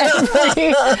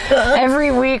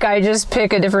every week I just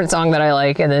pick a different song that I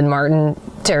like, and then Martin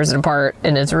tears it apart,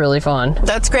 and it's really fun.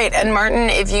 That's great. And Martin,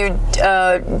 if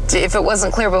it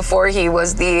wasn't clear before, was he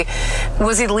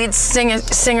the lead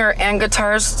singer and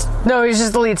guitarist? No, he's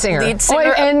just the lead singer. Lead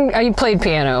singer? And he played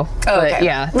piano. But Okay.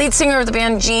 yeah. Lead singer of the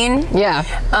band Gene. Yeah.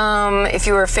 If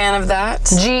you were a fan of that.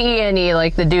 Gene,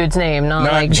 like the dude's name, not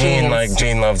like Gene, Jeans. like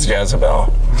Gene Loves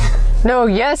Jezebel. No,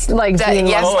 yes, like Gene.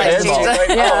 yes, Loves like it is? Gene.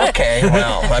 Oh, okay.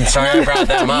 Well, I'm sorry I brought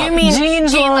them up. You mean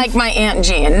Jeans Gene love- like my Aunt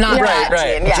Jean, not that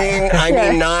Right. Gene. Yeah. Gene, I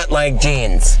mean not like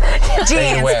jeans.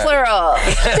 Jeans, wear. plural.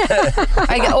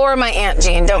 Or my Aunt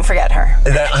Jean, don't forget her.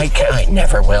 I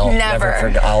never will.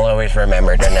 Never. I'll always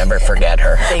remember to never forget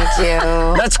her. Thank you.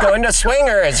 Let's go into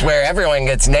Swingers, where everyone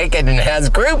gets naked and has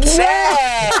group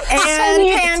sex. And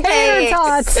tater pancakes.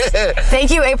 tots.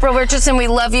 Thank you, April Richardson. We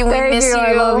love you. We Thank miss you. you.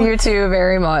 I love you too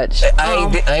very much.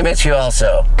 I miss you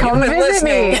also. Come You've been visit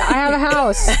listening. me. I have a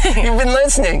house. You've been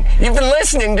listening. You've been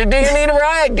listening to Do You Need a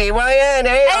Ride?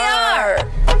 DYNAR.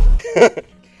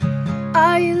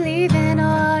 Are you leaving or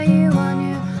are you on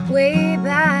your way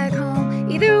back home?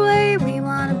 Either way, we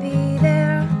wanna be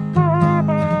there.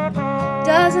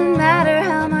 Doesn't matter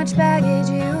how much baggage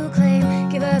you claim.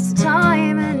 Give us a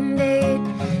time and date,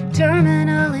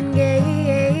 terminal and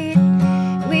gate.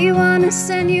 We wanna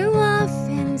send you off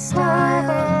in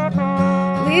style.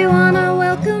 We wanna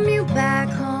welcome you back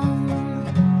home.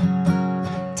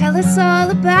 Tell us all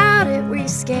about it. Were you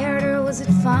scared or was it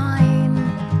fine?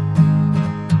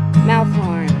 Mouth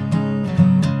horn.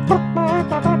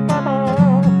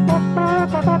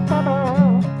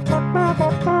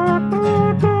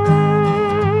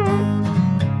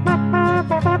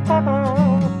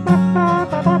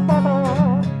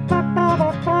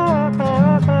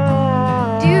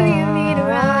 Do you need a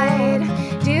ride?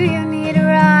 Do you need a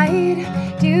ride?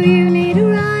 Do you need a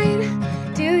ride?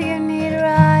 Do you need a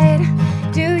ride?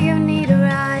 Do you need a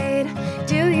ride?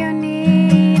 Do you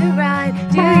need a ride?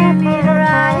 Do you need a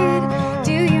ride?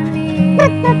 Do you need a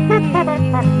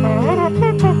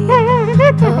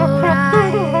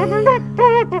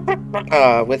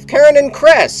ride? With Karen and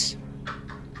Chris.